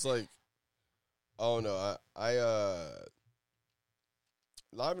 And it's like, I don't know.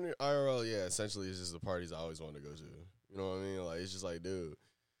 Live in the IRL, yeah, essentially it's just the parties I always wanted to go to. You know what I mean? Like, it's just like, dude,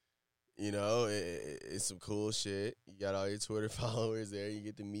 you know, it's some cool shit. You got all your Twitter followers there. You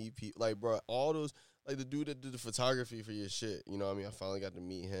get to meet people. Like, bro, all those, like the dude that did the photography for your shit. You know what I mean? I finally got to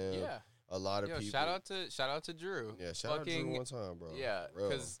meet him. Yeah. A lot of people. Shout out to Drew. Yeah, shout out to Drew one time, bro. Yeah, Real.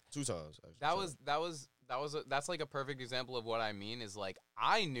 'cause 2 times. Actually. that's like a perfect example of what I mean. Is like,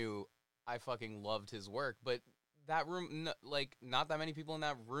 I knew I fucking loved his work, but that room, like, not that many people in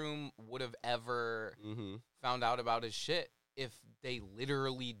that room would have ever found out about his shit if they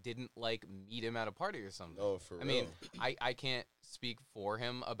literally didn't like meet him at a party or something. Oh, for real. I mean, I can't speak for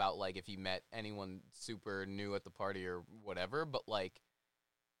him about like if he met anyone super new at the party or whatever, but like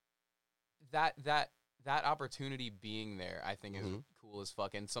that opportunity being there, I think is cool as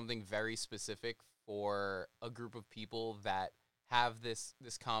fuck, and something very specific for a group of people that have this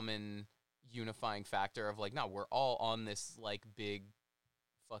common unifying factor of like, no, we're all on this like big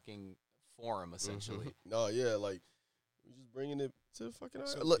fucking forum essentially. No, yeah, like, we're just bringing it to the fucking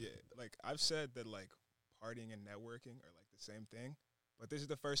So, look. yeah, like I've said that like partying and networking are like the same thing, but this is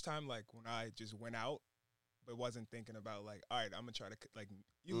the first time like when I just went out, but wasn't thinking about like, all right, I'm gonna try to like,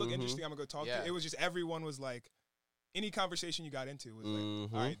 you look interesting, I'm gonna go talk to you. It was just everyone was like, any conversation you got into was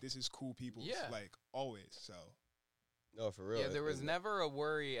like, all right, this is cool people, like always. So. No, for real. Yeah, there was never a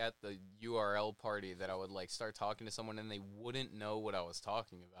worry at the URL party that I would like start talking to someone and they wouldn't know what I was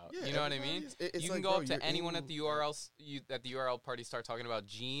talking about. Yeah, you know what I mean? It's you like, can go bro, up to you're anyone in, at the URL party, start talking about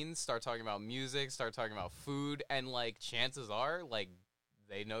jeans, start talking about music, start talking about food, and like chances are like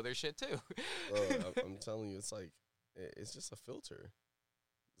they know their shit too. Bro, I'm telling you, it's like, it's just a filter.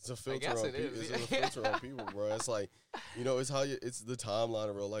 It's a filter guess on it people. is. It's a filter on people, bro. It's like, you know, it's it's the timeline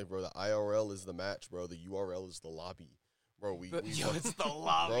of real life, bro. The IRL is the match, bro. The URL is the lobby. Bro, it's the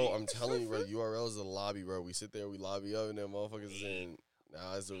lobby. Bro, I'm telling you, bro, the URL is the lobby, bro. We sit there, we lobby up, and then motherfuckers is in.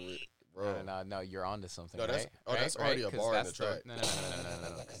 Nah, it's bro. No, you're onto something. No, that's right? that's already a 'Cause bar in the that's track. No.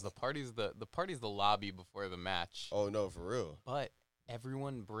 Because the party's the lobby before the match. Oh no, for real. But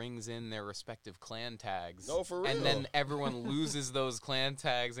everyone brings in their respective clan tags. No, for real. And then everyone loses those clan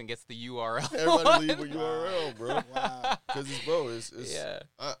tags and gets the URL. Everybody leave a URL, bro. Wow. Because it's Yeah.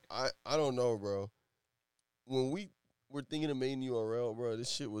 I don't know, bro. When we were thinking of main URL, bro, this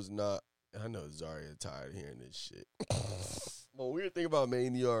shit was not. I know Zaria tired of hearing this shit. But we were thinking about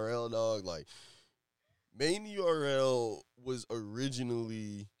main URL, dog. Like, main URL was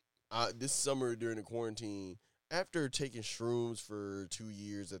originally this summer during the quarantine. After taking shrooms for 2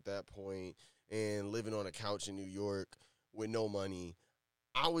 years at that point and living on a couch in New York with no money,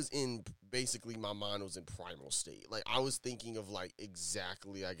 I was in, basically my mind was in primal state. Like, I was thinking of, like,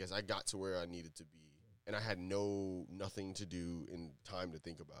 exactly, I guess, I got to where I needed to be. And I had nothing to do and time to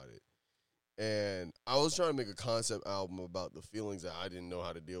think about it. And I was trying to make a concept album about the feelings that I didn't know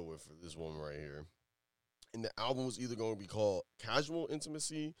how to deal with for this one right here. And the album was either going to be called Casual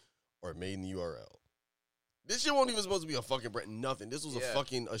Intimacy or Made in the URL. This shit wasn't even supposed to be a fucking brand, nothing. This was a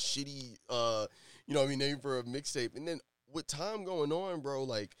shitty, you know what I mean, name for a mixtape. And then with time going on, bro,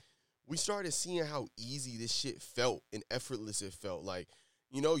 like, we started seeing how easy this shit felt and effortless it felt. Like,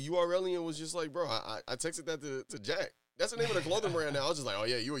 you know, URLian was just like, bro, I texted that to Jack. That's the name of the clothing brand now. I was just like, oh,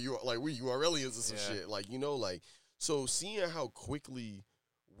 yeah, you like, we URLians or some shit. Like, you know, like, so seeing how quickly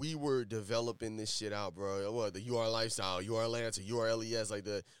we were developing this shit out, bro. What, the UR lifestyle, UR Lancer, URLES, like,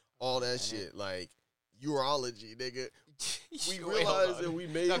 all that shit. Like, urology, nigga. We realized that we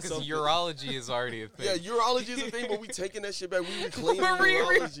made something. Because urology is already a thing. Yeah, urology is a thing, but we taking that shit back. We reclaiming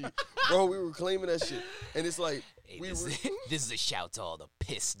urology. Bro, we reclaiming that shit. And it's like, hey, this is a shout to all the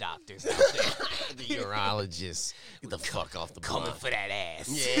piss doctors out there. The urologists. Get the fuck off the coming block. for that ass.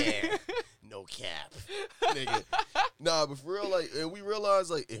 Yeah. No cap. Nigga. Nah, but for real, like, and we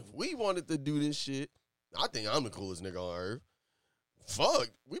realized, like, if we wanted to do this shit, I think I'm the coolest nigga on earth. Fuck,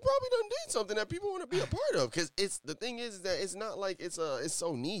 we probably done did something that people want to be a part of. Because it's the thing is that it's not like it's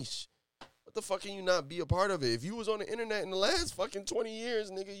so niche. What the fuck can you not be a part of it? If you was on the internet in the last fucking 20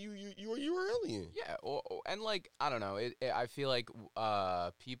 years, nigga, you were alien. Yeah, and like, I don't know. I feel like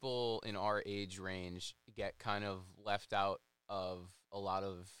people in our age range get kind of left out of a lot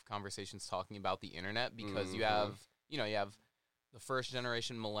of conversations talking about the internet because you have the first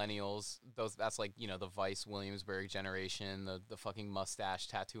generation millennials, that's like, you know, the Vice Williamsburg generation, the fucking mustache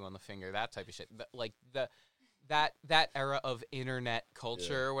tattoo on the finger, that type of shit. Like that era of internet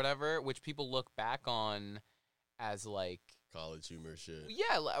culture or whatever, which people look back on as like college humor shit.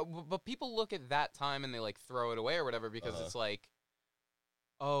 Yeah, but people look at that time and they like throw it away or whatever because it's like,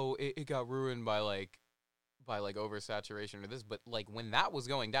 oh, it got ruined by oversaturation or this, but like when that was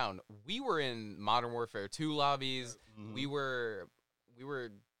going down, we were in Modern Warfare 2 lobbies. Mm-hmm. We were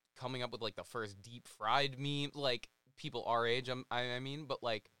coming up with like the first deep fried meme, like people our age, I mean, but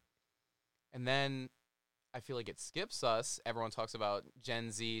like, and then I feel like it skips us. Everyone talks about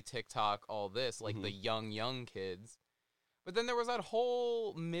Gen Z, TikTok, all this, like the young kids. But then there was that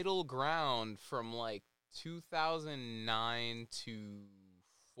whole middle ground from like 2009 to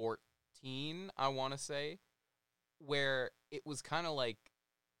 14, I want to say, where it was kind of like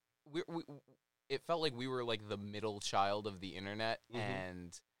it felt like we were like the middle child of the internet,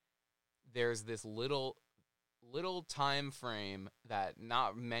 and there's this little time frame that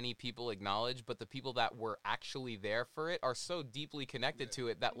not many people acknowledge, but the people that were actually there for it are so deeply connected to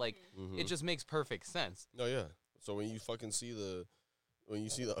it that like it just makes perfect sense. Oh yeah. So when you fucking see the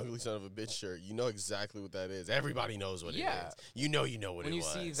ugly son of a bitch shirt, you know exactly what that is. Everybody knows what it is. You know what it was. When you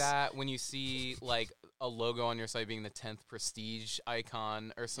see that, when you see like a logo on your site being the 10th prestige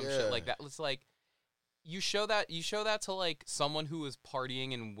icon or some shit like that, it's like you show that to like someone who was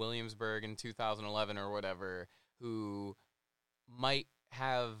partying in Williamsburg in 2011 or whatever, who might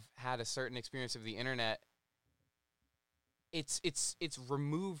have had a certain experience of the internet. It's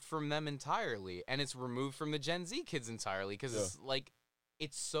removed from them entirely, and it's removed from the Gen Z kids entirely because it's like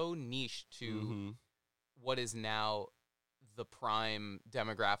it's so niche to what is now the prime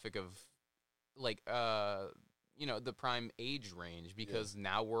demographic of like the prime age range, because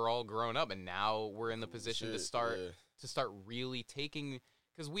now we're all grown up and now we're in the position to start really taking,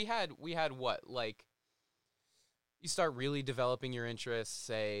 because we had what, like, you start really developing your interests,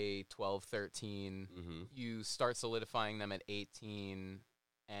 say 12, 13, you start solidifying them at 18,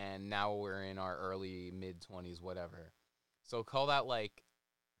 and now we're in our early mid-20s, whatever. So call that like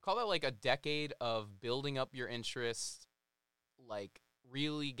a decade of building up your interests, like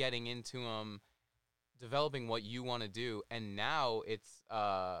really getting into them, developing what you want to do, and now it's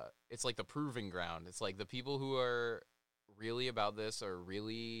like the proving ground. It's like the people who are really about this or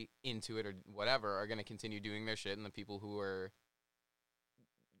really into it or whatever are going to continue doing their shit, and the people who are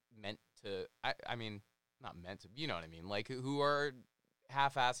meant to, I mean, not meant to, you know what I mean, like who are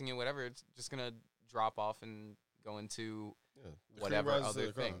half-assing it, whatever, it's just going to drop off and go into whatever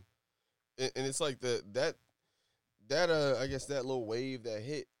other thing. And it's like that I guess that little wave that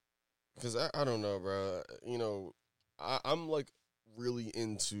hit, because I don't know, bro. You know, I'm like really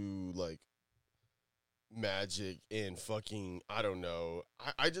into like magic and fucking, I don't know.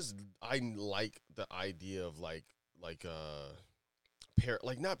 I like the idea of like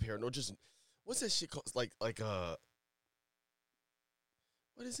not paranoid, just what's that shit called? Like what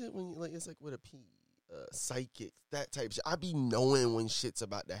is it when you, like, it's like with a P, psychic, that type of shit. I be knowing when shit's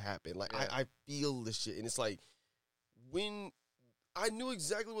about to happen. Like I feel the shit, and it's like when I knew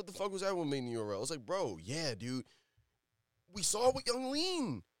exactly what the fuck was happening with Made in URL. I was like, bro, yeah, dude. We saw it with Young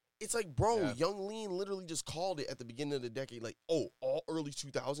Lean. It's like, bro, Young Lean literally just called it at the beginning of the decade. Like, oh, all early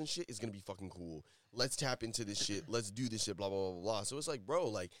 2000 shit is going to be fucking cool. Let's tap into this shit. Let's do this shit, blah, blah, blah, blah. So it's like, bro,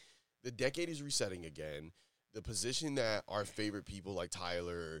 like, the decade is resetting again. the position that our favorite people like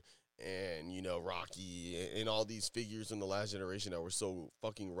Tyler and, you know, Rocky and all these figures in the last generation that were so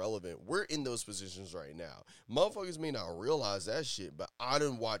fucking relevant, we're in those positions right now. Motherfuckers may not realize that shit, but I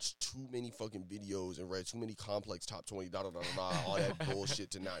done watched too many fucking videos and read too many complex top 20, all that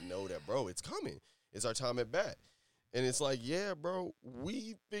bullshit to not know that, bro, it's coming. It's our time at bat. And it's like, yeah, bro,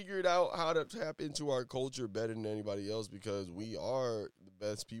 we figured out how to tap into our culture better than anybody else because we are the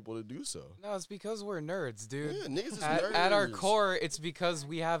best people to do so. No, it's because we're nerds, dude. Yeah, niggas is At nerds. our core, it's because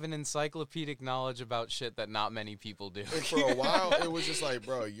we have an encyclopedic knowledge about shit that not many people do. And for a while, it was just like,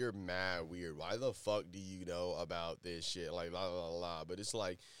 bro, you're mad weird. Why the fuck do you know about this shit? Like, la, la, la, la. But it's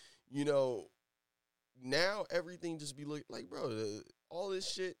like, you know, now everything just be like, bro, all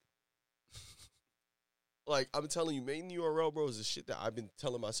this shit. Like, I'm telling you, main URL, bro, is the shit that I've been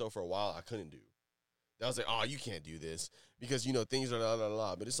telling myself for a while I couldn't do. That was like, oh, you can't do this because, you know, things are la, la,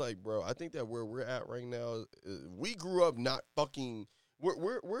 la. But it's like, bro, I think that where we're at right now, we grew up not fucking, we're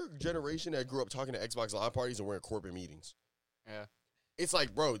a generation that grew up talking to Xbox Live parties and we're in corporate meetings. Yeah. It's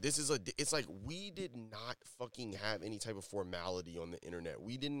like, bro, it's like we did not fucking have any type of formality on the internet.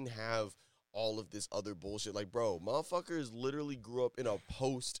 We didn't have all of this other bullshit. Like, bro, motherfuckers literally grew up in a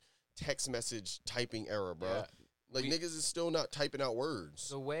post-text message typing era, bro. Yeah. Like, niggas is still not typing out words.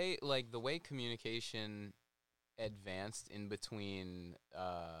 The way communication advanced in between,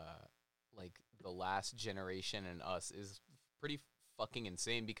 like, the last generation and us is pretty fucking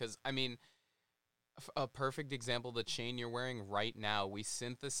insane because, I mean, a perfect example, the chain you're wearing right now, we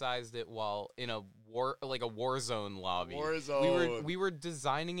synthesized it while in a Warzone lobby. Warzone. We were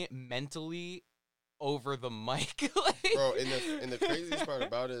designing it mentally over the mic. Bro, and the craziest part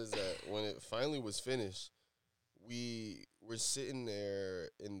about it is that when it finally was finished, we were sitting there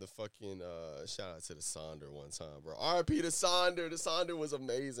in the fucking, shout out to the Sonder one time, bro. R.I.P. the Sonder. The Sonder was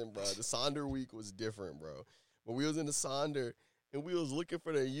amazing, bro. The Sonder week was different, bro. But we was in the Sonder, and we was looking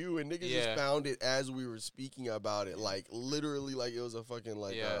for the U, and niggas just found it as we were speaking about it. Like, literally, like, it was a fucking,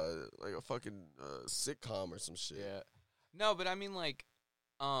 like a fucking sitcom or some shit. Yeah. No, but I mean, like,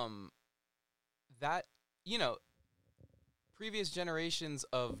 that, you know, previous generations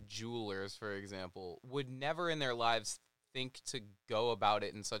of jewelers, for example, would never in their lives think to go about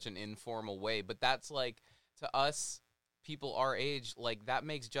it in such an informal way. But that's, like, to us, people our age, like, that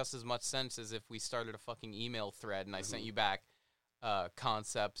makes just as much sense as if we started a fucking email thread and I sent you back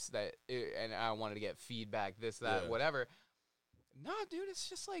concepts that, and I wanted to get feedback, this, that, whatever. No, dude, it's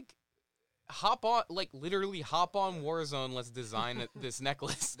just, like, literally hop on Warzone, let's design this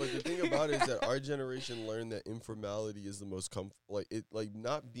necklace. But the thing about it is that our generation learned that informality is the most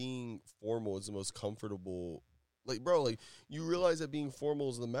not being formal is the most comfortable. Like, bro, like, you realize that being formal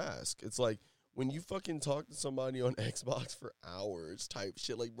is the mask. It's like when you fucking talk to somebody on Xbox for hours type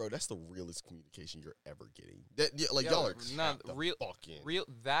shit, like, bro, that's the realest communication you're ever getting. Y'all are not real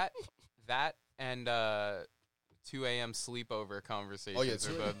that and 2 a.m. sleepover conversations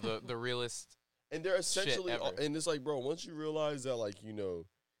are the realest. And they're essentially, shit ever. And it's like, bro, once you realize that, like, you know,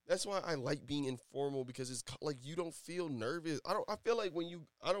 that's why I like being informal because it's like you don't feel nervous. I feel like when you,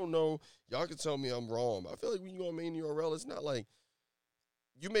 I don't know, y'all can tell me I'm wrong. I feel like when you go on main URL, it's not like,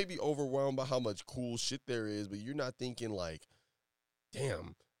 you may be overwhelmed by how much cool shit there is, but you're not thinking like,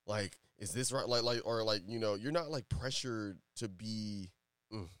 damn, like, is this right? Or you know, you're not like pressured to be,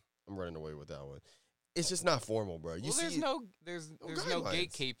 I'm running away with that one. It's just not formal, bro. There's no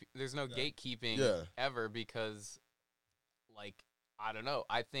gatekeeping ever because, like, I don't know.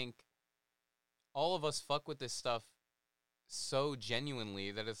 I think all of us fuck with this stuff so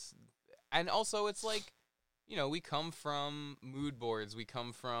genuinely that it's, and also it's like, you know, we come from mood boards, we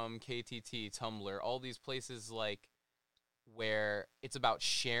come from KTT, Tumblr, all these places like where it's about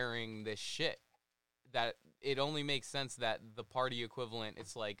sharing this shit. That it only makes sense that the party equivalent,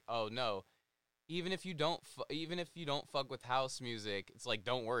 it's like, oh no. Even if you don't fuck with house music, it's like,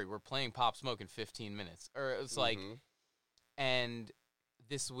 don't worry, we're playing Pop Smoke in 15 minutes. Or it's like, and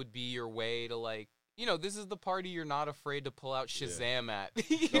this would be your way to, like, you know, this is the party you're not afraid to pull out Shazam at.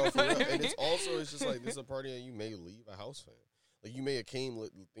 No, for real. And it's just like, this is a party that you may leave a house fan. Like, you may have came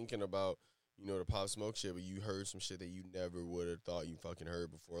thinking about, you know, the Pop Smoke shit, but you heard some shit that you never would have thought you fucking heard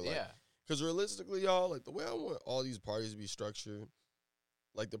before. Like, because realistically, y'all, like, the way I want all these parties to be structured,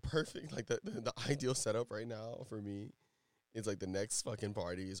 like, the perfect, like, the ideal setup right now for me is, like, the next fucking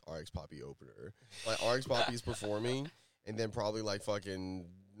party is RX Poppy opener. Like, RX Poppy's performing, and then probably, like, fucking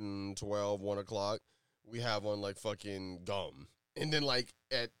 12, 1 o'clock, we have on, like, fucking Gum. And then, like,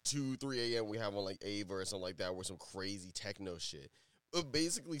 at 2, 3 a.m., we have on, like, Ava or something like that with some crazy techno shit. But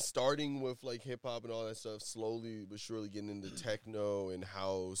basically starting with, like, hip-hop and all that stuff, slowly but surely getting into techno and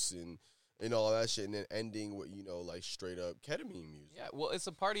house and and all that shit, and then ending with, you know, like straight up ketamine music. Yeah, well, it's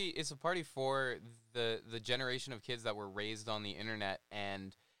a party. It's a party for the generation of kids that were raised on the internet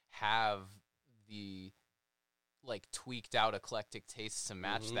and have the like tweaked out eclectic tastes to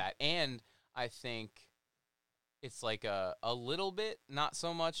match that. And I think it's like a little bit, not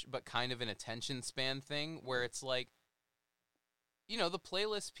so much, but kind of an attention span thing where it's like, you know, the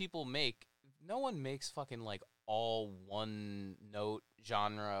playlists people make, no one makes fucking like all one note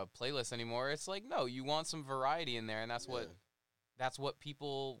genre playlists anymore. It's like, no, you want some variety in there, and that's what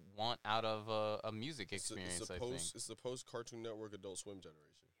people want out of a music experience. It's the post Cartoon Network Adult Swim generation.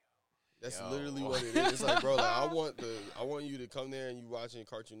 That's literally what it is. It's like, bro, like, I want you to come there and you watching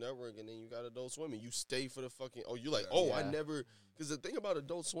Cartoon Network, and then you got Adult Swim, and you stay for the fucking. Oh, you're like, I never. Because the thing about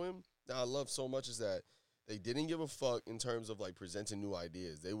Adult Swim that I love so much is that they didn't give a fuck in terms of like presenting new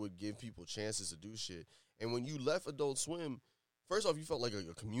ideas. They would give people chances to do shit. And when you left Adult Swim, first off, you felt like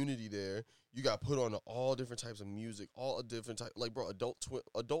a community there. You got put on all different types of music, all different type. Like, bro,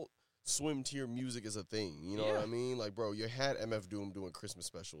 Adult Swim tier music is a thing. You know what I mean? Like, bro, you had MF Doom doing Christmas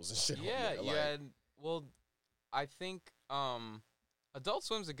specials and shit. Yeah, on there. you had. Well, I think Adult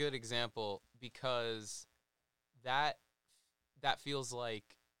Swim's a good example because that feels like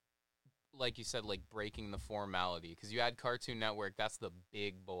you said, like breaking the formality. Because you had Cartoon Network, that's the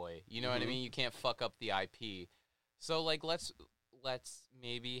big boy. You know what I mean? You can't fuck up the IP. So like, let's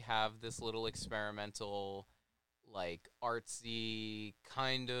maybe have this little experimental, like artsy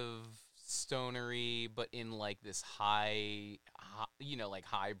kind of stonery, but in like this high, you know, like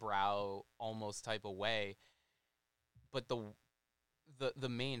highbrow almost type of way. But the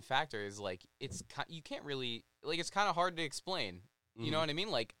main factor is like you can't really, like, it's kind of hard to explain. You know what I mean?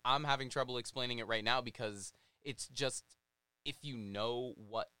 Like, I'm having trouble explaining it right now because it's just, if you know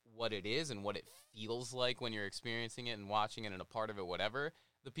what it is and what it feels like when you're experiencing it and watching it and a part of it, whatever,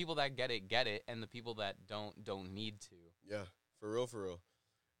 the people that get it, and the people that don't need to. Yeah, for real.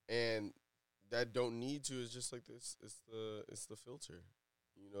 And that don't need to is just like this. It's the filter.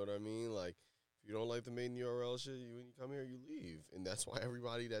 You know what I mean? Like, if you don't like the Made in the IRL shit, when you come here, you leave. And that's why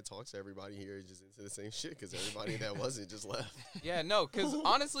everybody that talks to everybody here is just into the same shit, because everybody that wasn't just left. Yeah, no, because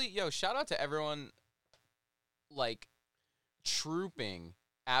honestly, shout out to everyone, like, trooping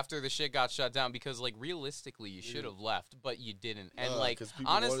after the shit got shut down, because, like, realistically, you should have left, but you didn't. And, like,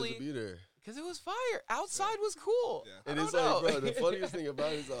 honestly, because it was fire. Outside was cool. Yeah. And it's like, bro, the funniest thing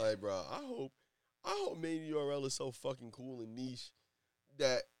about it is, like, bro, I hope Made in the IRL is so fucking cool and niche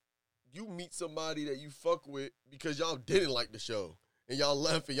that you meet somebody that you fuck with because y'all didn't like the show. And y'all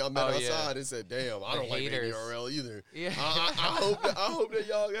left and y'all met outside and said, damn, I don't like Made in the IRL either. Yeah. I hope that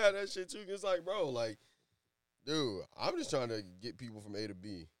y'all got that shit too. It's like, bro, like, dude, I'm just trying to get people from A to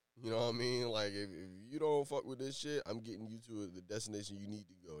B. You know what I mean? Like, if you don't fuck with this shit, I'm getting you to the destination you need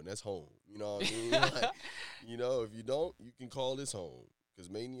to go, and that's home. You know what I mean? Like, you know, if you don't, you can call this home. Because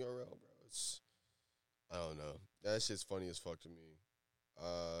Made in the IRL, bro, I don't know. That shit's funny as fuck to me.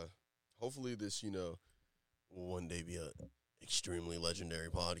 Hopefully this, you know, will one day be a extremely legendary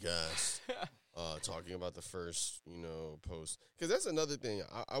podcast talking about the first, you know, post. Because that's another thing.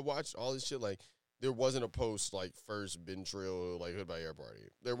 I watched all this shit, like, there wasn't a post, like, first Ben Trill, like, Hood by Air Party.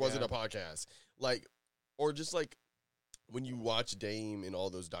 There wasn't a podcast. Like, or just, like, when you watch Dame in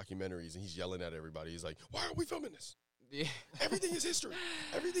all those documentaries and he's yelling at everybody, he's like, why are we filming this? Yeah. Everything is history.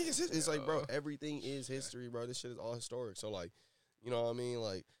 Everything is history. It's like, bro, everything is history, bro. This shit is all historic. So, like, you know what I mean?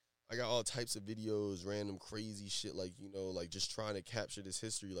 Like, I got all types of videos, random crazy shit, like, you know, like, just trying to capture this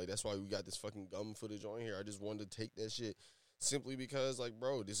history. Like, that's why we got this fucking gum footage on here. I just wanted to take that shit simply because, like,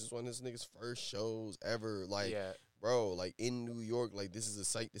 bro, this is one of this nigga's first shows ever. Like, bro, like, in New York, like, this is a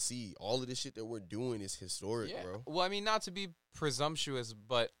sight to see. All of this shit that we're doing is historic, bro. Well, I mean, not to be presumptuous,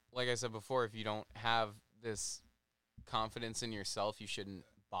 but like I said before, if you don't have this confidence in yourself, you shouldn't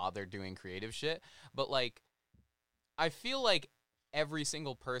bother doing creative shit. But, like, I feel like every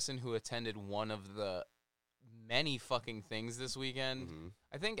single person who attended one of the many fucking things this weekend,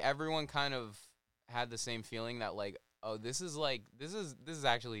 I think everyone kind of had the same feeling that, like, oh, this is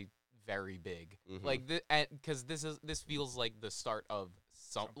actually very big. Like, because this feels like the start of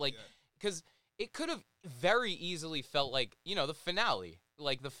because it could have very easily felt like, you know, the finale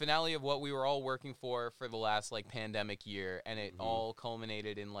of what we were all working for the last, like, pandemic year, and it all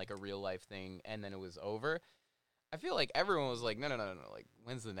culminated in, like, a real life thing, and then it was over. I feel like everyone was like, no, like,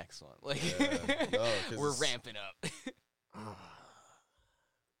 when's the next one? Like, we're ramping up.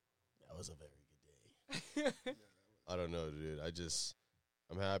 That was a very good day. I don't know, dude.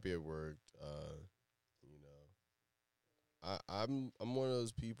 I'm happy it worked. You know, I'm one of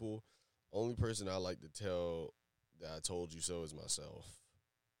those people. Only person I like to tell that I told you so is myself.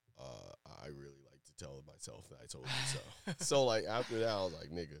 I really like to tell myself that I told you so. So, like, after that, I was like,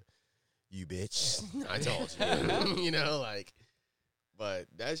 nigga, you bitch. I told you. You know, like, but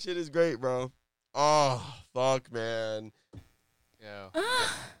that shit is great, bro. Oh, fuck, man. Yeah.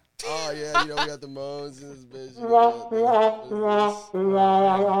 Oh, yeah, you know, we got the moans in this bitch. You know,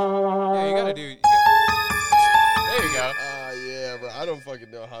 Yeah, you gotta do. There you go. yeah, bro. I don't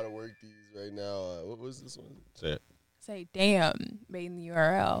fucking know how to work these right now. What was this one? Say it. Say, damn, made in the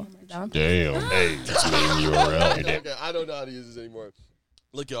URL. Damn. Hey, it's made in the URL. Okay, I don't know how to use this anymore.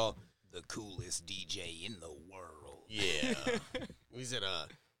 Look, y'all. The coolest DJ in the world. Yeah. We said,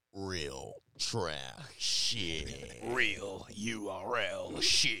 real trap shit. Real URL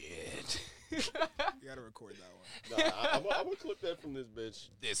shit. You gotta record that one. Nah, I'm gonna clip that from this bitch.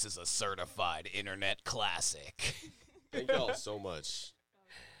 This is a certified internet classic. Thank y'all so much.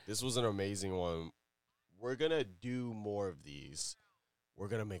 This was an amazing one. We're gonna do more of these. We're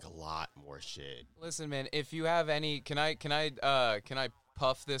gonna make a lot more shit. Listen, man. If you have any, can I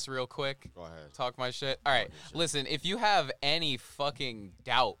puff this real quick? Go ahead. Talk my shit. All right. Listen, if you have any fucking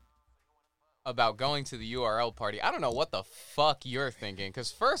doubt about going to the URL party, I don't know what the fuck you're thinking.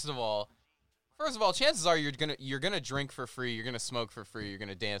 Because first of all, chances are you're gonna drink for free, you're gonna smoke for free, you're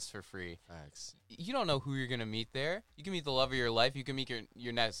gonna dance for free. Facts. You don't know who you're gonna meet there. You can meet the love of your life. You can meet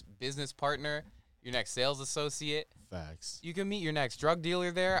your next business partner, your next sales associate. Facts. You can meet your next drug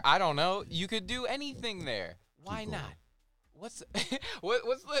dealer there. I don't know. You could do anything there. Why Keep not? going. What's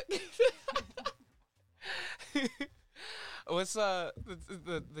what's the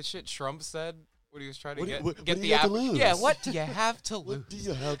shit Trump said when he was trying to get what get do the you have app? to lose? Yeah, what do you have to lose? What do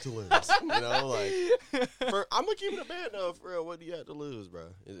you have to lose? You know, like, I'm gonna keep it a band though, for real. What do you have to lose,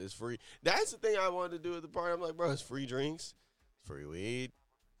 bro? It's free. That's the thing I wanted to do at the party. I'm like, bro, it's free drinks, free weed.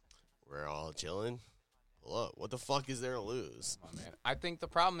 We're all chilling. Pull up. What the fuck is there to lose? Come on, man. I think the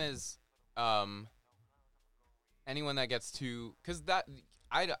problem is, anyone that gets to, because that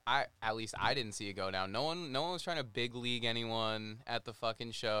I at least I didn't see it go down. No one was trying to big league anyone at the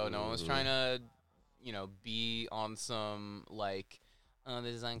fucking show. No one was trying to, be on some like, oh,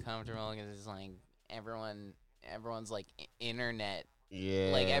 this is uncomfortable because it's like everyone's like internet. Yeah.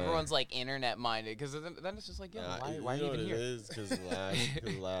 Like, everyone's, like, internet-minded. Because then it's just like, yo, why are you even here? It is because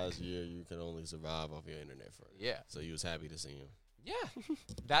last year you could only survive off your internet friend. Yeah. So you was happy to see him. Yeah.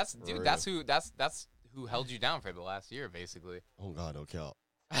 That's who held you down for the last year, basically. Oh, God, no count.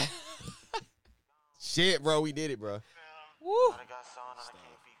 Shit, bro. We did it, bro. Woo.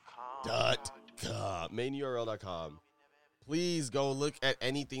 .com. Please go look at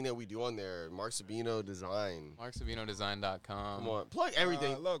anything that we do on there. Mark Sabino Design. MarkSabinoDesign.com. Come on. Plug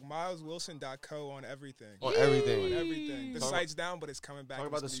everything. Look, mileswilson.co on everything. On everything. On everything. The Talk site's down, but it's coming back. Talk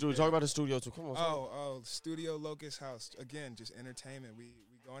about the studio. Talk about the studio, too. Come on. Oh, Studio Locust House. Again, just entertainment. We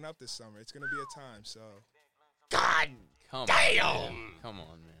going up this summer. It's going to be a time, so. God Come damn. on, man. Come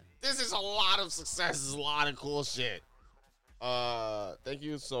on, man. This is a lot of success. This is a lot of cool shit. Thank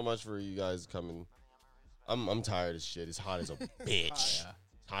you so much for you guys coming. I'm tired of shit. It's hot as a bitch. Yeah. It's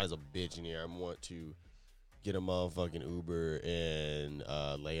hot as a bitch in here. I want to get a motherfucking Uber and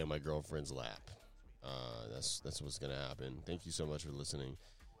lay in my girlfriend's lap. That's what's gonna happen. Thank you so much for listening.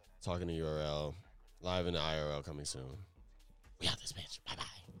 Talking to URL, live in the IRL coming soon. We out this bitch. Bye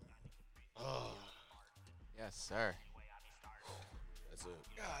bye. Oh, Yes, sir. that's it.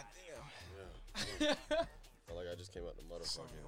 God damn. Yeah. Felt like I just came out the motherfucking.